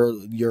to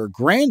your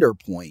grander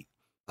point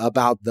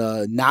about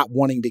the not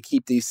wanting to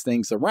keep these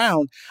things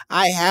around,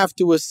 I have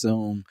to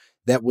assume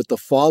that with the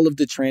fall of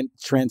the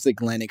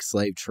transatlantic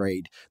slave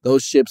trade,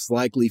 those ships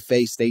likely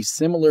faced a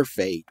similar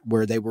fate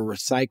where they were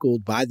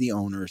recycled by the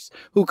owners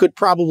who could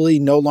probably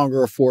no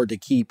longer afford to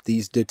keep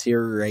these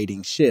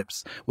deteriorating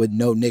ships with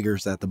no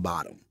niggers at the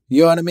bottom.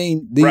 You know what I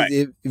mean?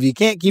 If you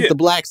can't keep the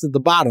blacks at the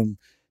bottom,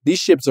 these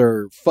ships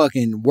are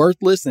fucking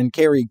worthless and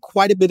carry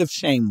quite a bit of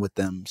shame with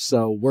them.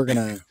 So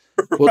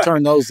we'll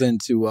turn those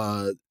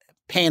into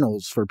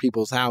panels for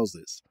people's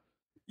houses.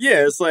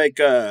 Yeah, it's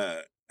like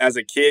as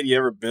a kid, you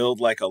ever build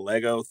like a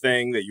Lego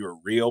thing that you were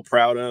real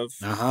proud of?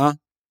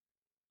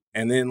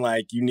 And then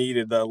like you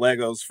needed the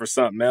Legos for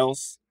something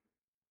else.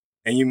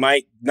 And you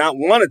might not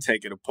want to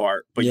take it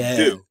apart, but you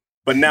do.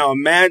 But now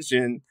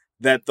imagine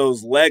that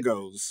those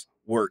Legos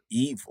were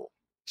evil.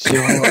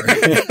 Sure.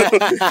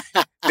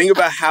 Think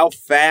about how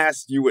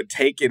fast you would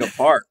take it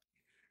apart,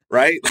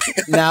 right?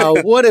 Now,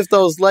 what if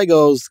those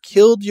Legos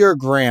killed your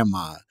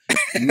grandma?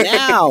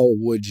 Now,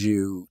 would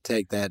you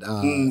take that?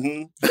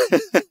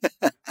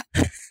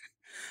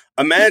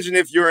 Imagine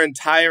if your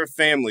entire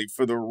family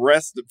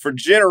for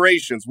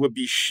generations would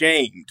be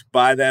shamed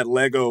by that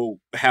Lego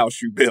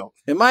house you built.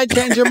 It might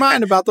change your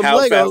mind about the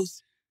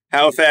Legos.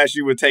 How fast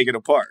you would take it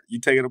apart. You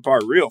take it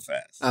apart real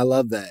fast. I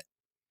love that.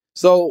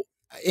 So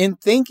in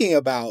thinking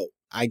about,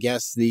 I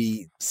guess,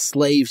 the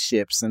slave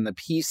ships and the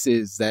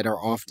pieces that are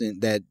often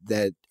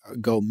that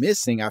go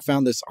missing, I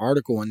found this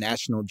article in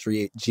National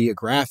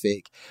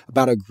Geographic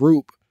about a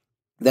group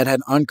that had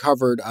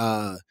uncovered,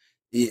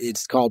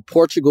 it's called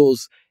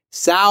Portugal's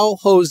São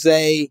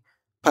José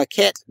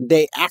Paquete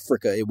de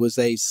Africa. It was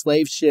a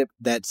slave ship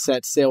that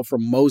set sail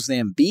from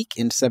Mozambique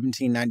in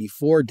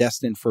 1794,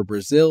 destined for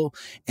Brazil,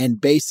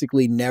 and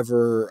basically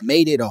never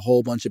made it. A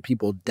whole bunch of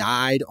people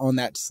died on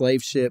that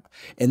slave ship.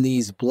 And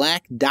these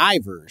black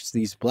divers,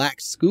 these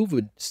black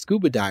scuba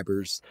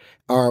divers,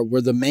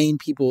 were the main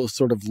people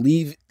sort of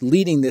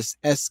leading this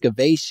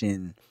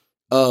excavation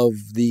of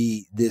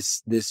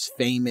this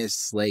famous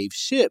slave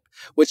ship,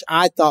 which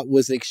I thought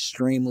was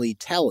extremely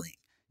telling.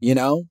 You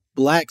know,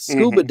 black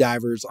scuba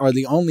divers are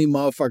the only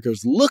motherfuckers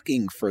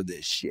looking for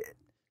this shit.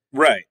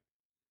 Right.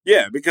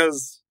 Yeah,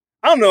 because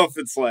I don't know if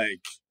it's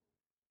like,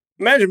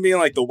 imagine being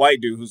like the white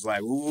dude who's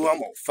like, ooh, I'm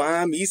going to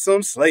find me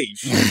some slave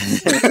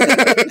shit.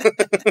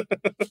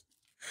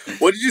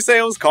 What did you say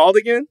it was called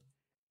again?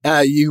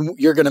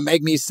 You're going to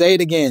make me say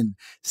it again.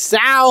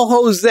 São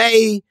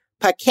José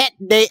Paquete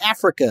de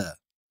Africa.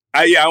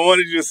 I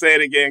wanted you to say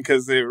it again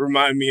because it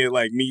reminded me of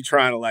like me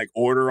trying to like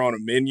order on a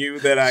menu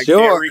that I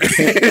sure.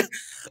 can't read.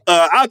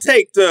 I'll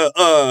take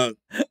the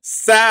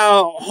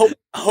São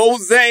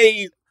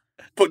José,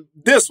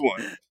 this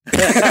one.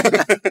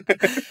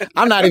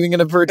 I'm not even going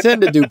to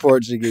pretend to do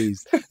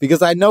Portuguese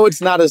because I know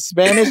it's not a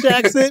Spanish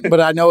accent, but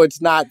I know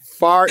it's not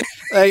far.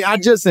 I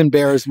just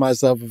embarrass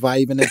myself if I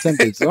even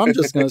attempted. So I'm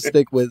just going to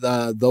stick with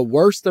the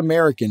worst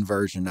American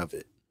version of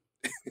it.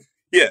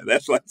 Yeah,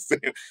 that's what I'm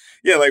saying.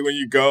 Yeah, like when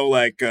you go,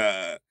 like,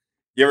 you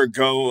ever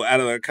go out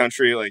of the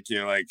country, like,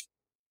 you're like,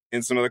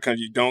 in some other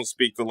countries, you don't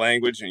speak the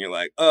language, and you're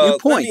like, Good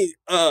point.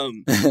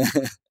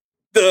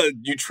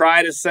 You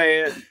try to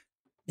say it.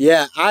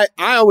 Yeah, I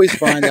always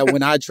find that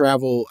when I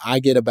travel, I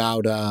get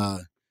about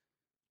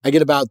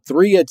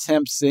 3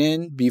 attempts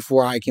in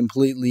before I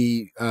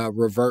completely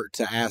revert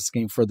to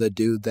asking for the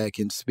dude that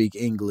can speak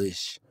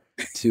English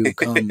to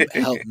come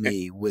help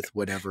me with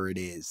whatever it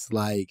is.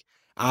 Like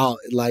I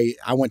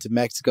went to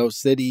Mexico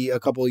City a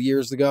couple of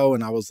years ago,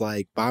 and I was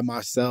like by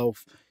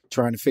myself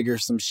trying to figure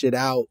some shit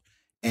out.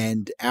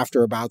 And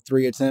after about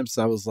 3 attempts,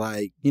 I was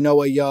like, you know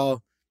what,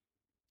 y'all?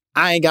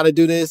 I ain't got to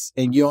do this,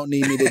 and you don't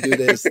need me to do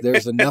this.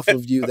 There's enough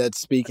of you that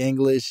speak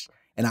English,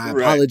 and I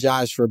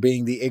apologize for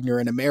being the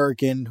ignorant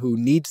American who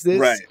needs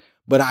this,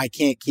 but I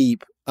can't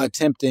keep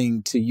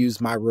attempting to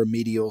use my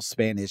remedial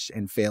Spanish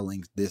and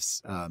failing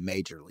this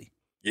majorly.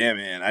 Yeah,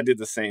 man, I did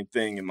the same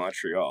thing in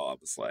Montreal. I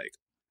was like,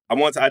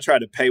 I tried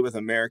to pay with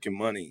American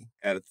money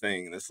at a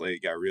thing, and this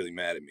lady got really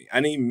mad at me. I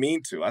didn't even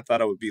mean to. I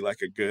thought it would be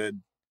like a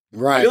good...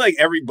 I feel like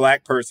every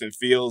black person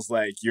feels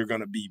like you're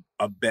going to be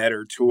a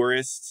better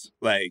tourist,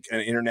 like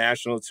an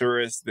international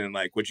tourist, than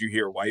like what you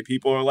hear white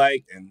people are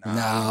like. And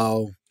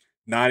no,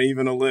 not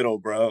even a little,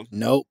 bro.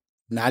 Nope.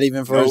 Not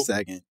even for a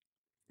second.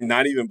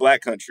 Not even black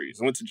countries.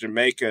 I went to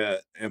Jamaica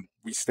and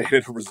we stayed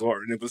at a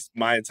resort, and it was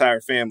my entire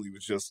family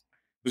was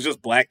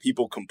just black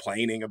people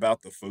complaining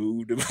about the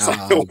food. It was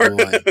like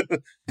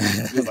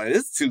it was like,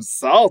 it's too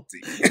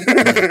salty.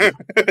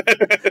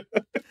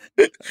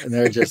 And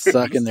they're just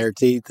sucking their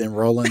teeth and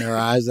rolling their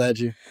eyes at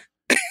you.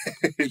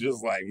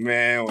 Just like,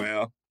 man,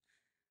 well,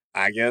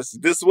 I guess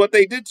this is what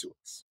they did to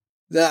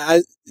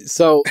us.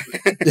 So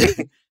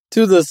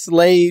to the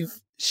slave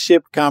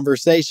ship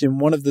conversation,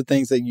 one of the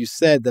things that you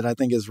said that I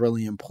think is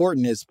really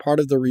important is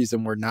part of the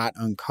reason we're not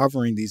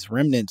uncovering these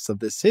remnants of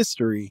this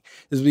history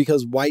is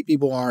because white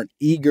people aren't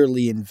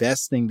eagerly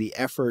investing the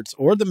efforts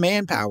or the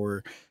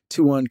manpower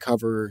to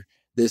uncover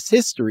this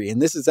history.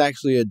 And this is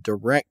actually a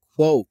direct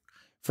quote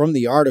from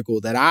the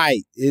article that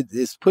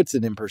this puts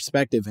it in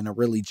perspective in a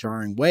really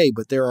jarring way.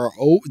 But there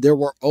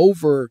were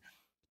over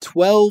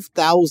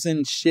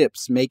 12,000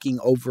 ships making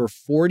over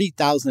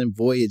 40,000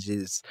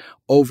 voyages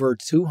over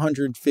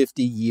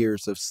 250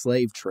 years of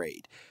slave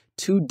trade.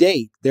 To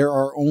date, there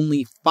are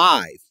only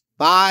five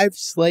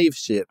slave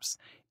ships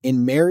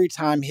in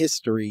maritime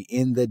history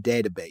in the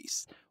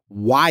database.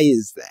 Why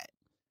is that?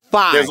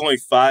 5. There's only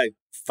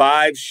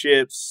five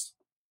ships.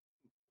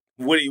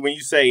 When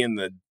you say in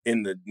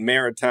the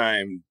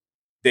maritime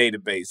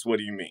database, what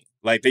do you mean?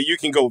 Like that you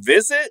can go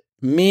visit?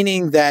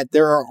 Meaning that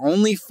there are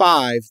only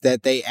 5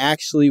 that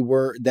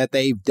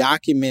they've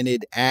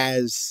documented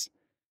as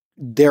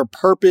their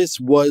purpose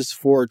was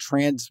for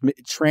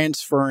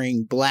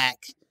transferring black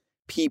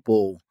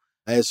people,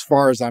 as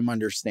far as I'm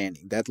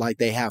understanding. That like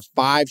they have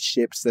 5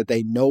 ships that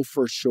they know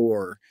for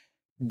sure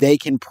they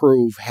can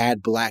prove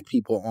had black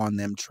people on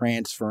them,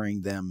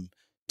 transferring them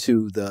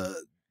to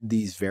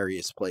these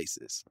various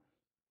places.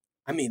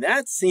 I mean,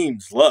 that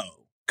seems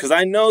low. Because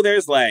I know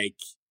there's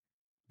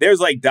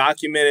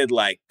documented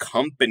like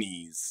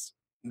companies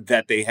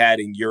that they had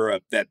in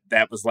Europe that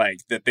was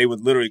like that they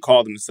would literally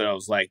call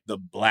themselves like the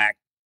black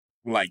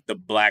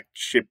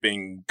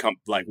shipping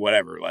like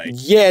whatever. Like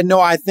yeah, no,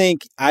 I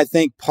think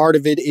part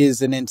of it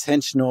is an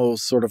intentional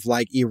sort of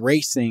like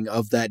erasing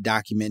of that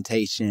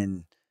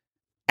documentation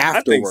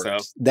afterwards. I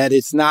think so. That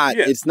it's not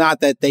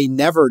that they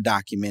never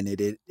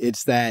documented it.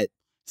 It's that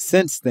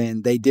since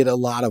then, they did a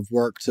lot of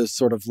work to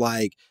sort of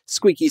like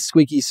squeaky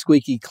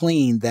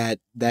clean that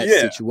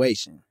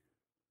situation.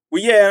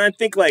 Well, yeah, and I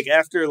think like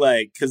after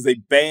like, because they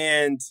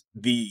banned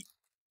the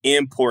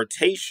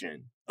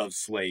importation of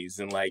slaves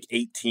in like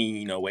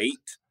 1808.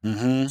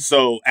 Mm-hmm.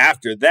 So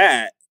after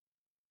that,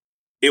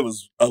 it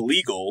was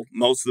illegal.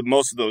 Most of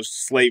those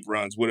slave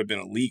runs would have been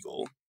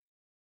illegal.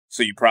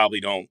 So you probably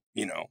don't,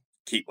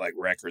 keep like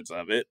records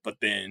of it. But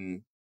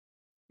then,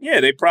 yeah,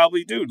 they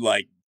probably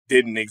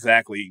didn't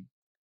exactly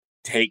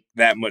take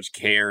that much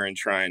care in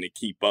trying to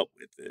keep up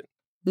with it.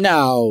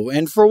 No,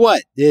 and for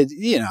what? What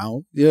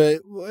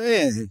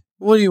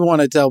do you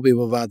want to tell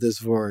people about this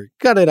for?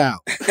 Cut it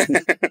out.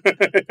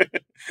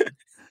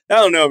 I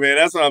don't know, man.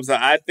 That's what I'm saying.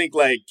 I think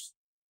like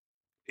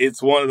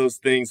it's one of those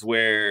things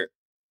where,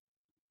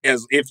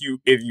 as if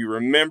you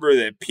remember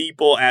that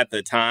people at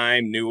the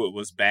time knew it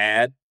was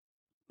bad,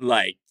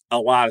 like a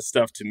lot of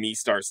stuff to me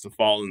starts to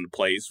fall into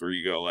place where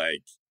you go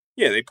like,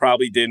 yeah, they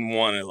probably didn't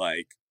want to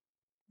like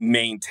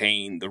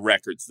maintain the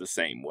records the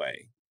same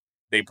way.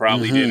 They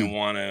probably didn't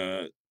want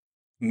to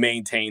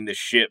maintain the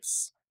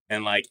ships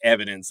and like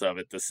evidence of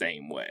it the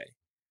same way.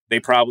 They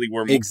probably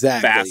were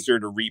faster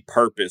to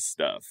repurpose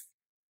stuff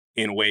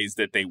in ways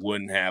that they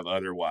wouldn't have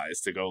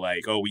otherwise, to go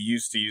like, oh, we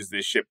used to use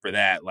this ship for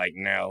that, like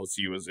now let's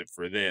use it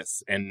for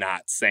this, and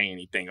not say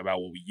anything about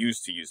what we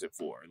used to use it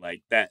for.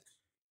 Like that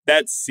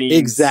seems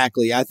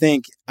exactly. I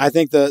think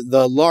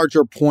the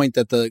larger point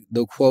that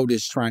the quote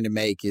is trying to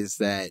make is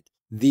that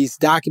these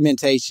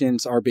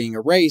documentations are being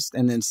erased,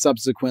 and then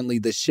subsequently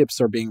the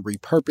ships are being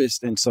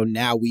repurposed. And so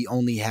now we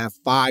only have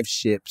 5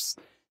 ships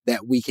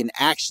that we can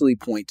actually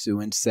point to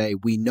and say,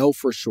 we know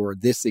for sure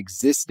this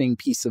existing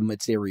piece of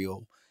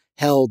material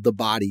held the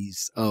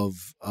bodies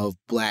of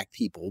Black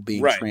people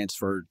being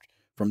transferred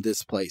from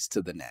this place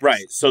to the next.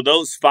 Right. So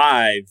those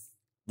 5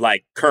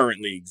 like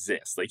currently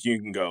exist. Like you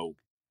can go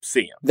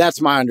see them. That's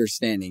my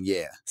understanding.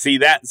 Yeah. See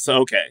that's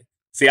okay.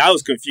 See, I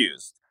was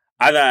confused.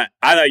 I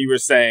thought you were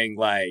saying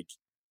like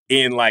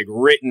in like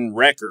written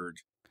record.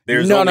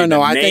 There's no.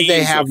 I think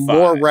they have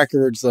more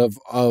records of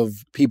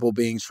people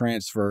being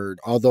transferred,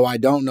 although I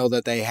don't know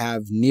that they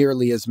have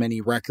nearly as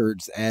many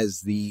records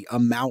as the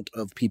amount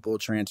of people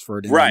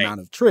transferred and the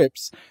amount of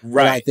trips.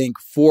 Right. But I think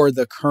for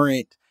the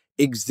current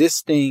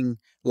existing,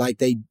 like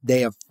they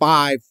have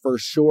 5 for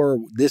sure.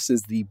 This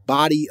is the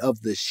body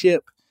of the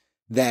ship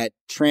that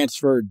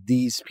transferred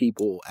these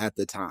people at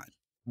the time.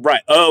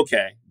 Right.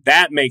 Okay.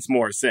 That makes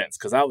more sense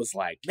because I was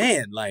like,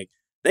 man, like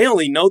they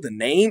only know the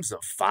names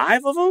of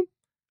 5 of them?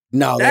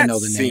 No, they know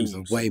the names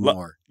of way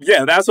more.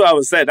 Yeah, that's what I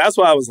was saying. That's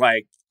why I was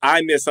like,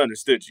 I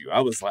misunderstood you.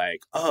 I was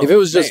like, oh, if it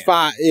was just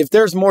 5, if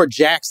there's more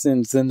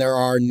Jacksons than there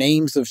are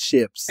names of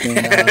ships,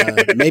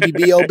 then maybe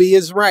B.O.B.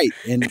 is right.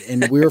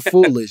 And we're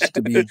foolish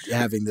to be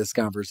having this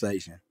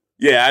conversation.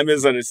 Yeah, I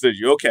misunderstood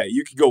you. Okay,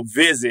 you could go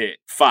visit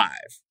 5.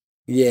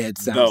 Yeah, it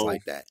sounds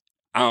like that.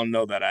 I don't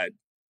know that I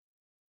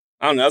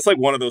don't know. It's like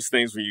one of those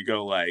things where you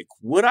go like,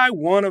 would I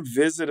want to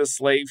visit a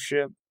slave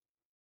ship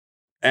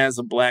as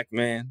a Black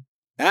man?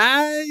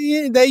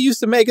 Yeah, they used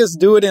to make us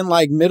do it in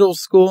like middle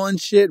school and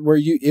shit where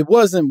it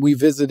wasn't we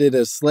visited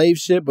a slave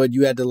ship, but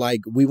you had to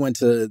like, we went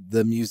to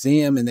the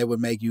museum and they would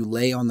make you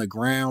lay on the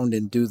ground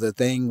and do the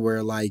thing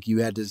where like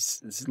you had to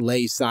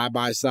lay side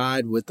by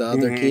side with the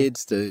other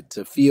kids to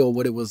feel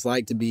what it was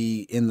like to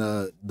be in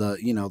the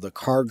the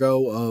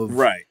cargo of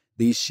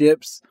these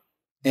ships.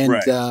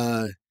 And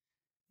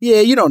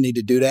yeah, you don't need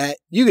to do that.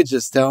 You could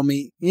just tell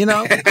me,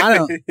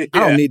 I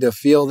don't need to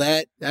feel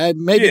that.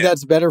 Maybe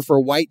that's better for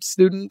white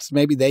students.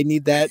 Maybe they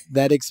need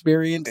that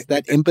experience,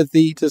 that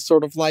empathy to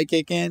sort of like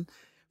kick in.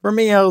 For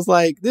me, I was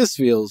like, this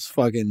feels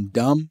fucking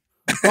dumb.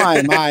 Why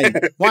am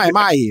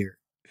I here?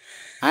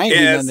 I ain't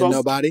do nothing to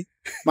nobody.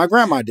 My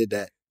grandma did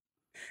that.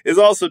 It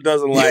also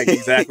doesn't like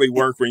exactly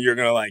work when you're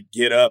going to like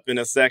get up in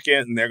a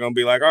second and they're going to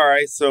be like, all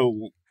right,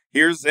 so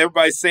here's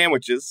everybody's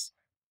sandwiches.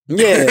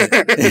 Yeah.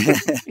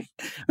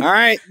 All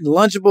right,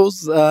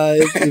 Lunchables.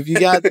 If you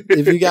got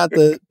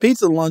the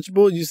pizza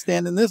Lunchable, you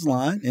stand in this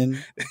line,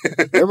 and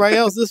everybody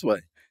else this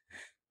way.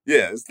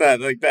 Yeah, it's not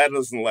like that.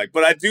 Doesn't like,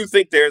 but I do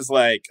think there's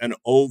like an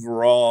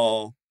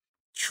overall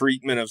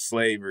treatment of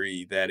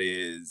slavery that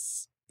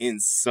is in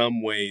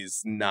some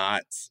ways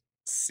not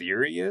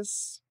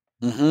serious.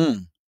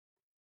 Mm-hmm.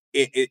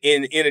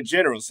 In a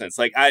general sense,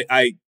 like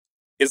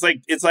it's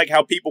like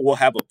how people will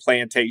have a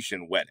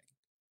plantation wedding,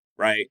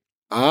 right?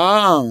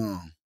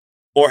 Oh.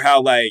 Or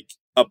how like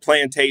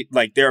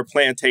there are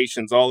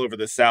plantations all over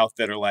the South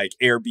that are like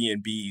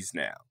Airbnbs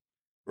now,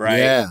 right?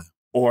 Yeah.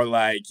 Or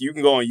like you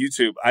can go on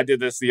YouTube. I did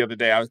this the other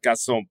day. I got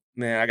so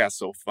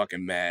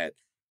fucking mad.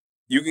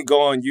 You can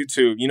go on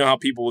YouTube. You know how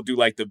people will do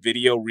like the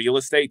video real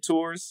estate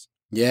tours?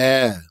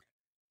 Yeah.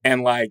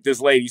 And like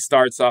this lady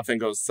starts off and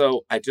goes,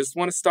 so I just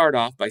want to start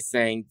off by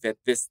saying that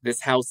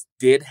this house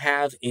did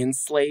have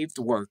enslaved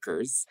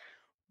workers,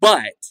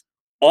 but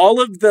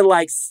all of the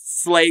like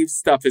slave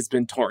stuff has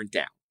been torn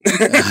down.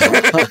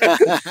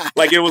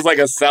 Like it was like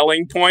a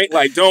selling point.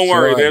 Like, don't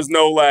worry, there's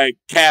no like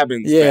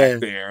cabins back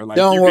there. Like,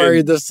 don't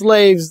worry, the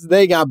slaves,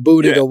 they got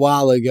booted a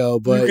while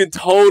ago, but you can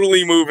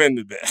totally move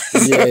into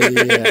this.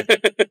 Yeah.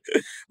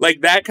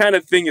 Like that kind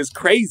of thing is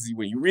crazy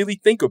when you really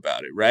think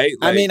about it, right?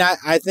 Like, I mean,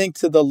 I think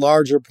to the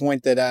larger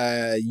point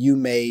that you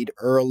made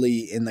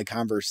early in the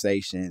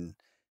conversation,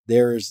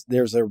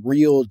 there's a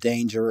real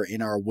danger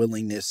in our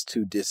willingness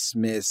to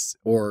dismiss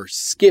or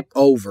skip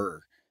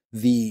over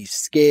the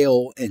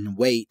scale and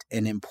weight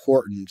and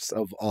importance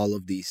of all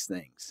of these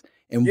things.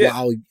 And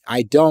while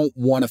I don't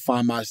want to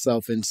find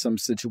myself in some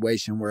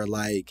situation where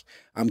like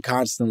I'm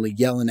constantly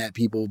yelling at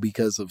people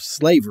because of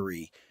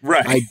slavery,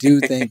 right? I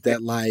do think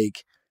that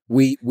like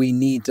we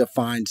need to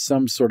find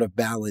some sort of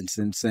balance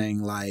in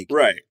saying like,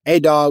 right, hey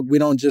dog, we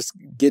don't just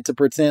get to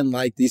pretend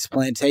like these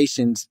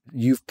plantations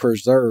you've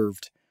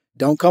preserved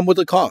don't come with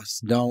a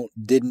cost.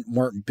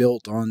 Weren't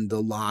built on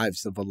the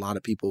lives of a lot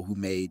of people who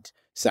made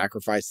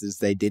sacrifices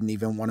they didn't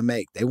even want to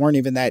make. They weren't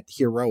even that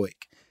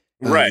heroic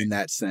in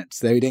that sense.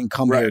 They didn't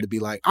come here to be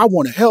like, I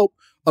want to help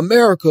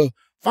America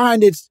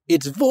find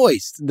its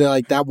voice. They're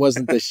like, that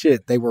wasn't the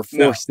shit. They were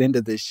forced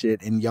into this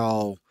shit, and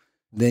y'all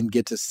then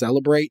get to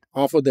celebrate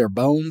off of their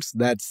bones.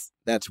 That's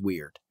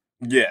weird.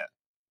 Yeah.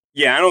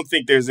 Yeah, I don't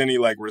think there's any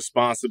like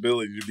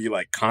responsibility to be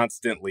like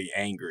constantly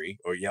angry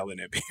or yelling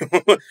at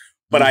people.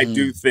 But I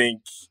do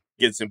think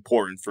it's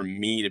important for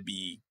me to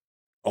be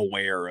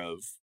aware of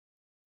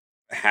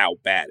how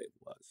bad it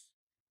was.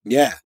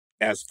 Yeah.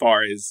 As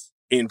far as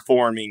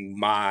informing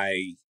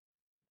my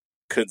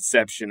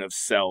conception of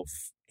self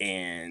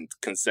and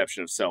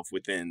conception of self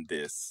within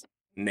this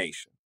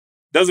nation.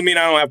 Doesn't mean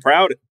I don't have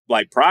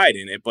pride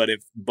in it,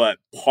 but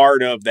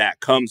part of that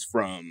comes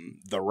from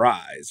the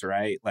rise,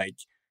 right? Like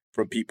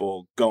from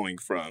people going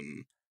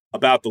from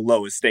about the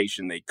lowest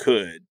station they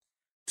could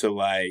to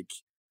like,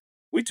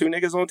 we two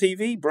niggas on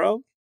TV,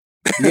 bro.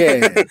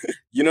 Yeah.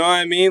 You know what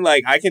I mean?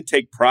 Like, I can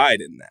take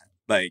pride in that,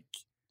 like,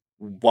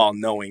 while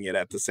knowing it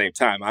at the same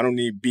time. I don't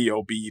need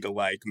B.O.B. to,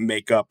 like,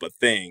 make up a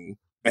thing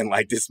and,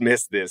 like,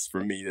 dismiss this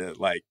for me to,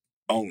 like,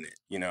 own it,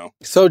 you know?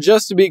 So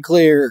just to be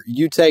clear,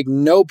 you take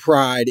no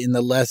pride in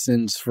the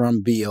lessons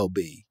from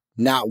B.O.B.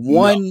 Not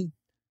one. No.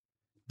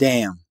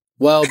 Damn.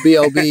 Well,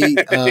 B.O.B.,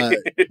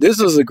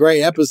 this was a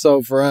great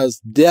episode for us.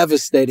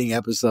 Devastating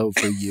episode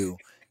for you,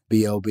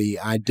 B.O.B.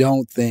 I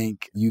don't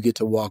think you get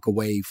to walk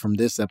away from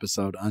this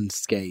episode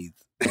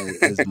unscathed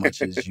as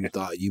much as you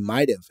thought you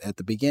might have at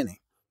the beginning.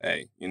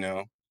 Hey, you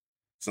know,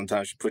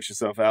 sometimes you put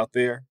yourself out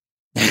there.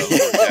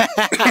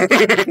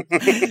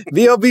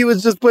 B.O.B.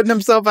 was just putting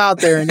himself out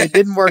there and it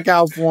didn't work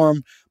out for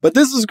him. But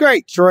this was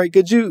great, Troy.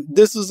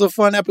 This was a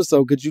fun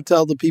episode. Could you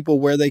tell the people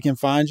where they can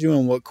find you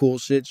and what cool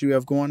shit you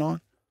have going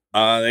on?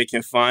 They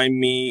can find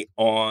me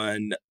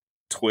on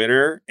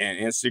Twitter and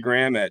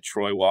Instagram at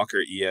Troy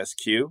Walker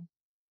ESQ.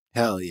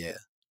 Hell yeah.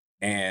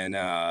 And,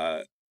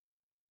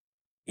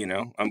 you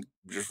know, I'm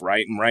just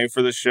writing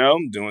for the show.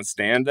 I'm doing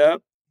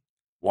stand-up.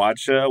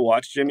 Watch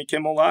Jimmy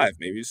Kimmel Live.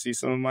 Maybe you see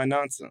some of my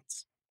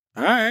nonsense.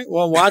 All right.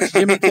 Well, watch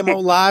Jimmy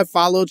Kimmel Live.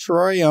 Follow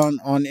Troy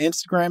on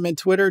Instagram and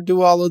Twitter.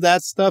 Do all of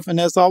that stuff. And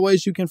as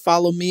always, you can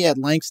follow me at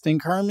Langston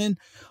Kerman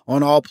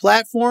on all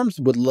platforms.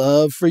 Would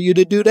love for you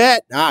to do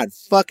that. I'd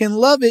fucking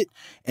love it.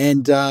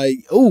 And,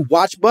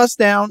 watch Bust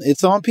Down.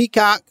 It's on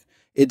Peacock.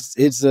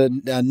 It's a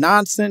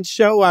nonsense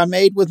show I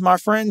made with my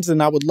friends, and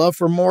I would love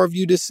for more of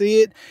you to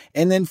see it.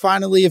 And then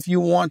finally, if you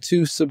want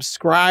to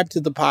subscribe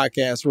to the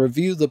podcast,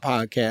 review the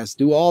podcast,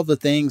 do all the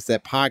things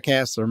that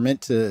podcasts are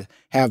meant to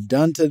have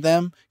done to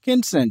them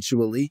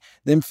consensually,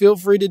 then feel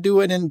free to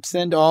do it and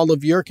send all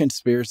of your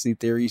conspiracy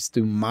theories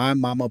to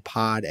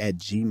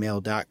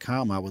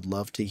mymamapod@gmail.com. I would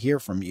love to hear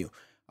from you.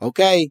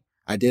 Okay,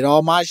 I did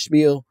all my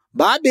spiel.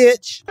 Bye,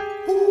 bitch.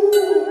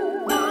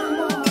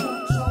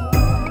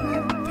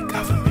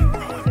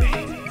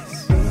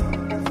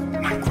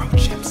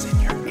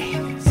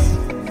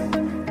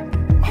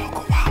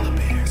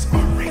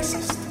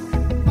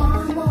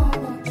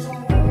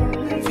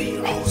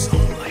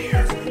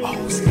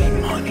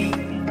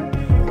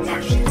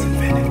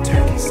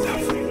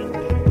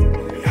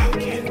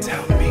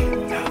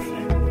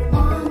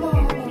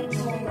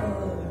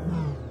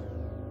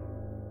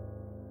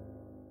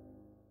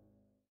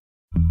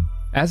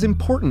 As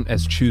important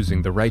as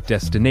choosing the right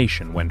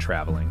destination when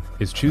traveling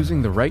is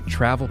choosing the right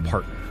travel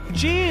partner.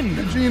 Gene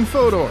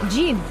Fodor.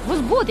 Gene,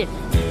 was будет?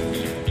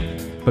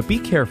 But be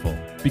careful,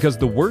 because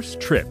the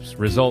worst trips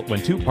result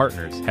when two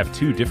partners have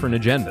two different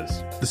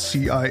agendas. The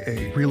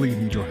CIA really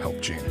need your help,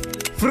 Gene.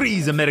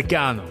 Freeze,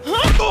 Americano.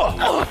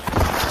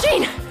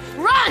 Gene,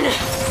 run!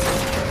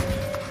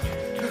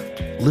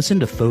 Listen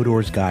to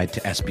Fodor's Guide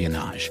to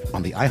Espionage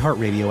on the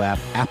iHeartRadio app,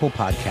 Apple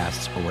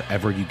Podcasts, or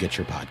wherever you get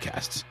your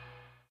podcasts.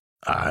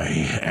 I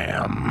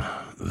am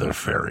the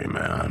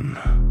ferryman.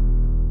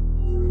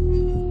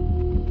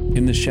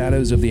 In the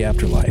shadows of the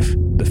afterlife,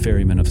 the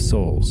Ferryman of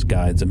Souls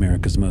guides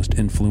America's most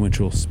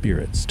influential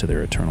spirits to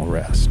their eternal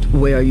rest.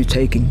 Where are you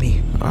taking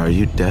me? Are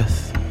you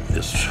death?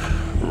 This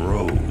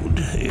road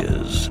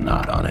is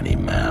not on any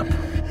map.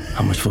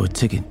 How much for a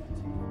ticket?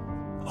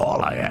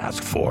 All I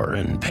ask for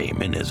in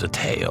payment is a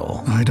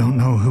tale. I don't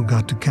know who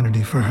got to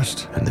Kennedy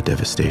first. And the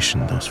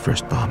devastation those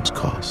first bombs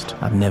caused.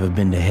 I've never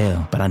been to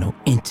hell, but I know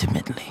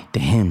intimately the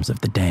hymns of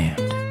the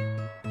damned.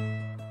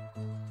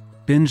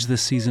 Binge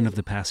this season of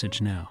The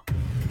Passage now.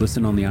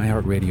 Listen on the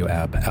iHeartRadio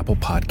app, Apple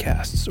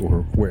Podcasts,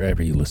 or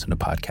wherever you listen to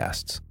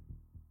podcasts.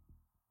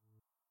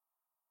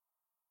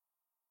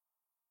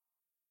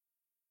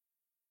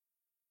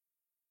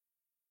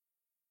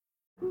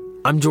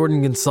 I'm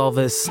Jordan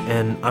Gonsalves,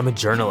 and I'm a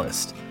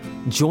journalist.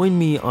 Join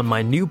me on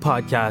my new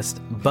podcast,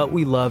 But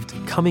We Loved,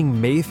 coming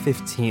May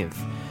 15th,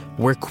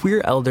 where queer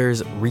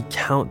elders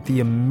recount the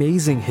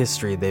amazing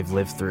history they've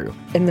lived through.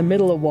 In the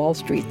middle of Wall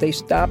Street, they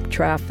stopped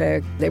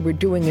traffic. They were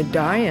doing a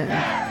die-in.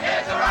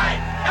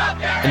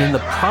 And in the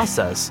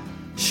process,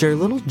 share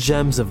little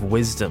gems of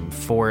wisdom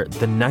for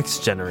the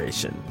next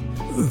generation.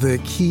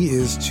 The key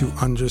is to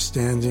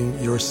understanding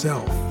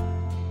yourself,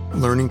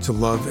 learning to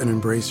love and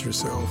embrace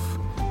yourself.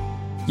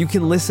 You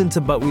can listen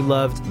to But We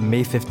Loved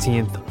May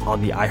 15th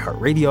on the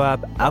iHeartRadio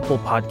app, Apple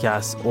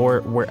Podcasts, or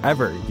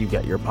wherever you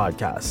get your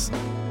podcasts.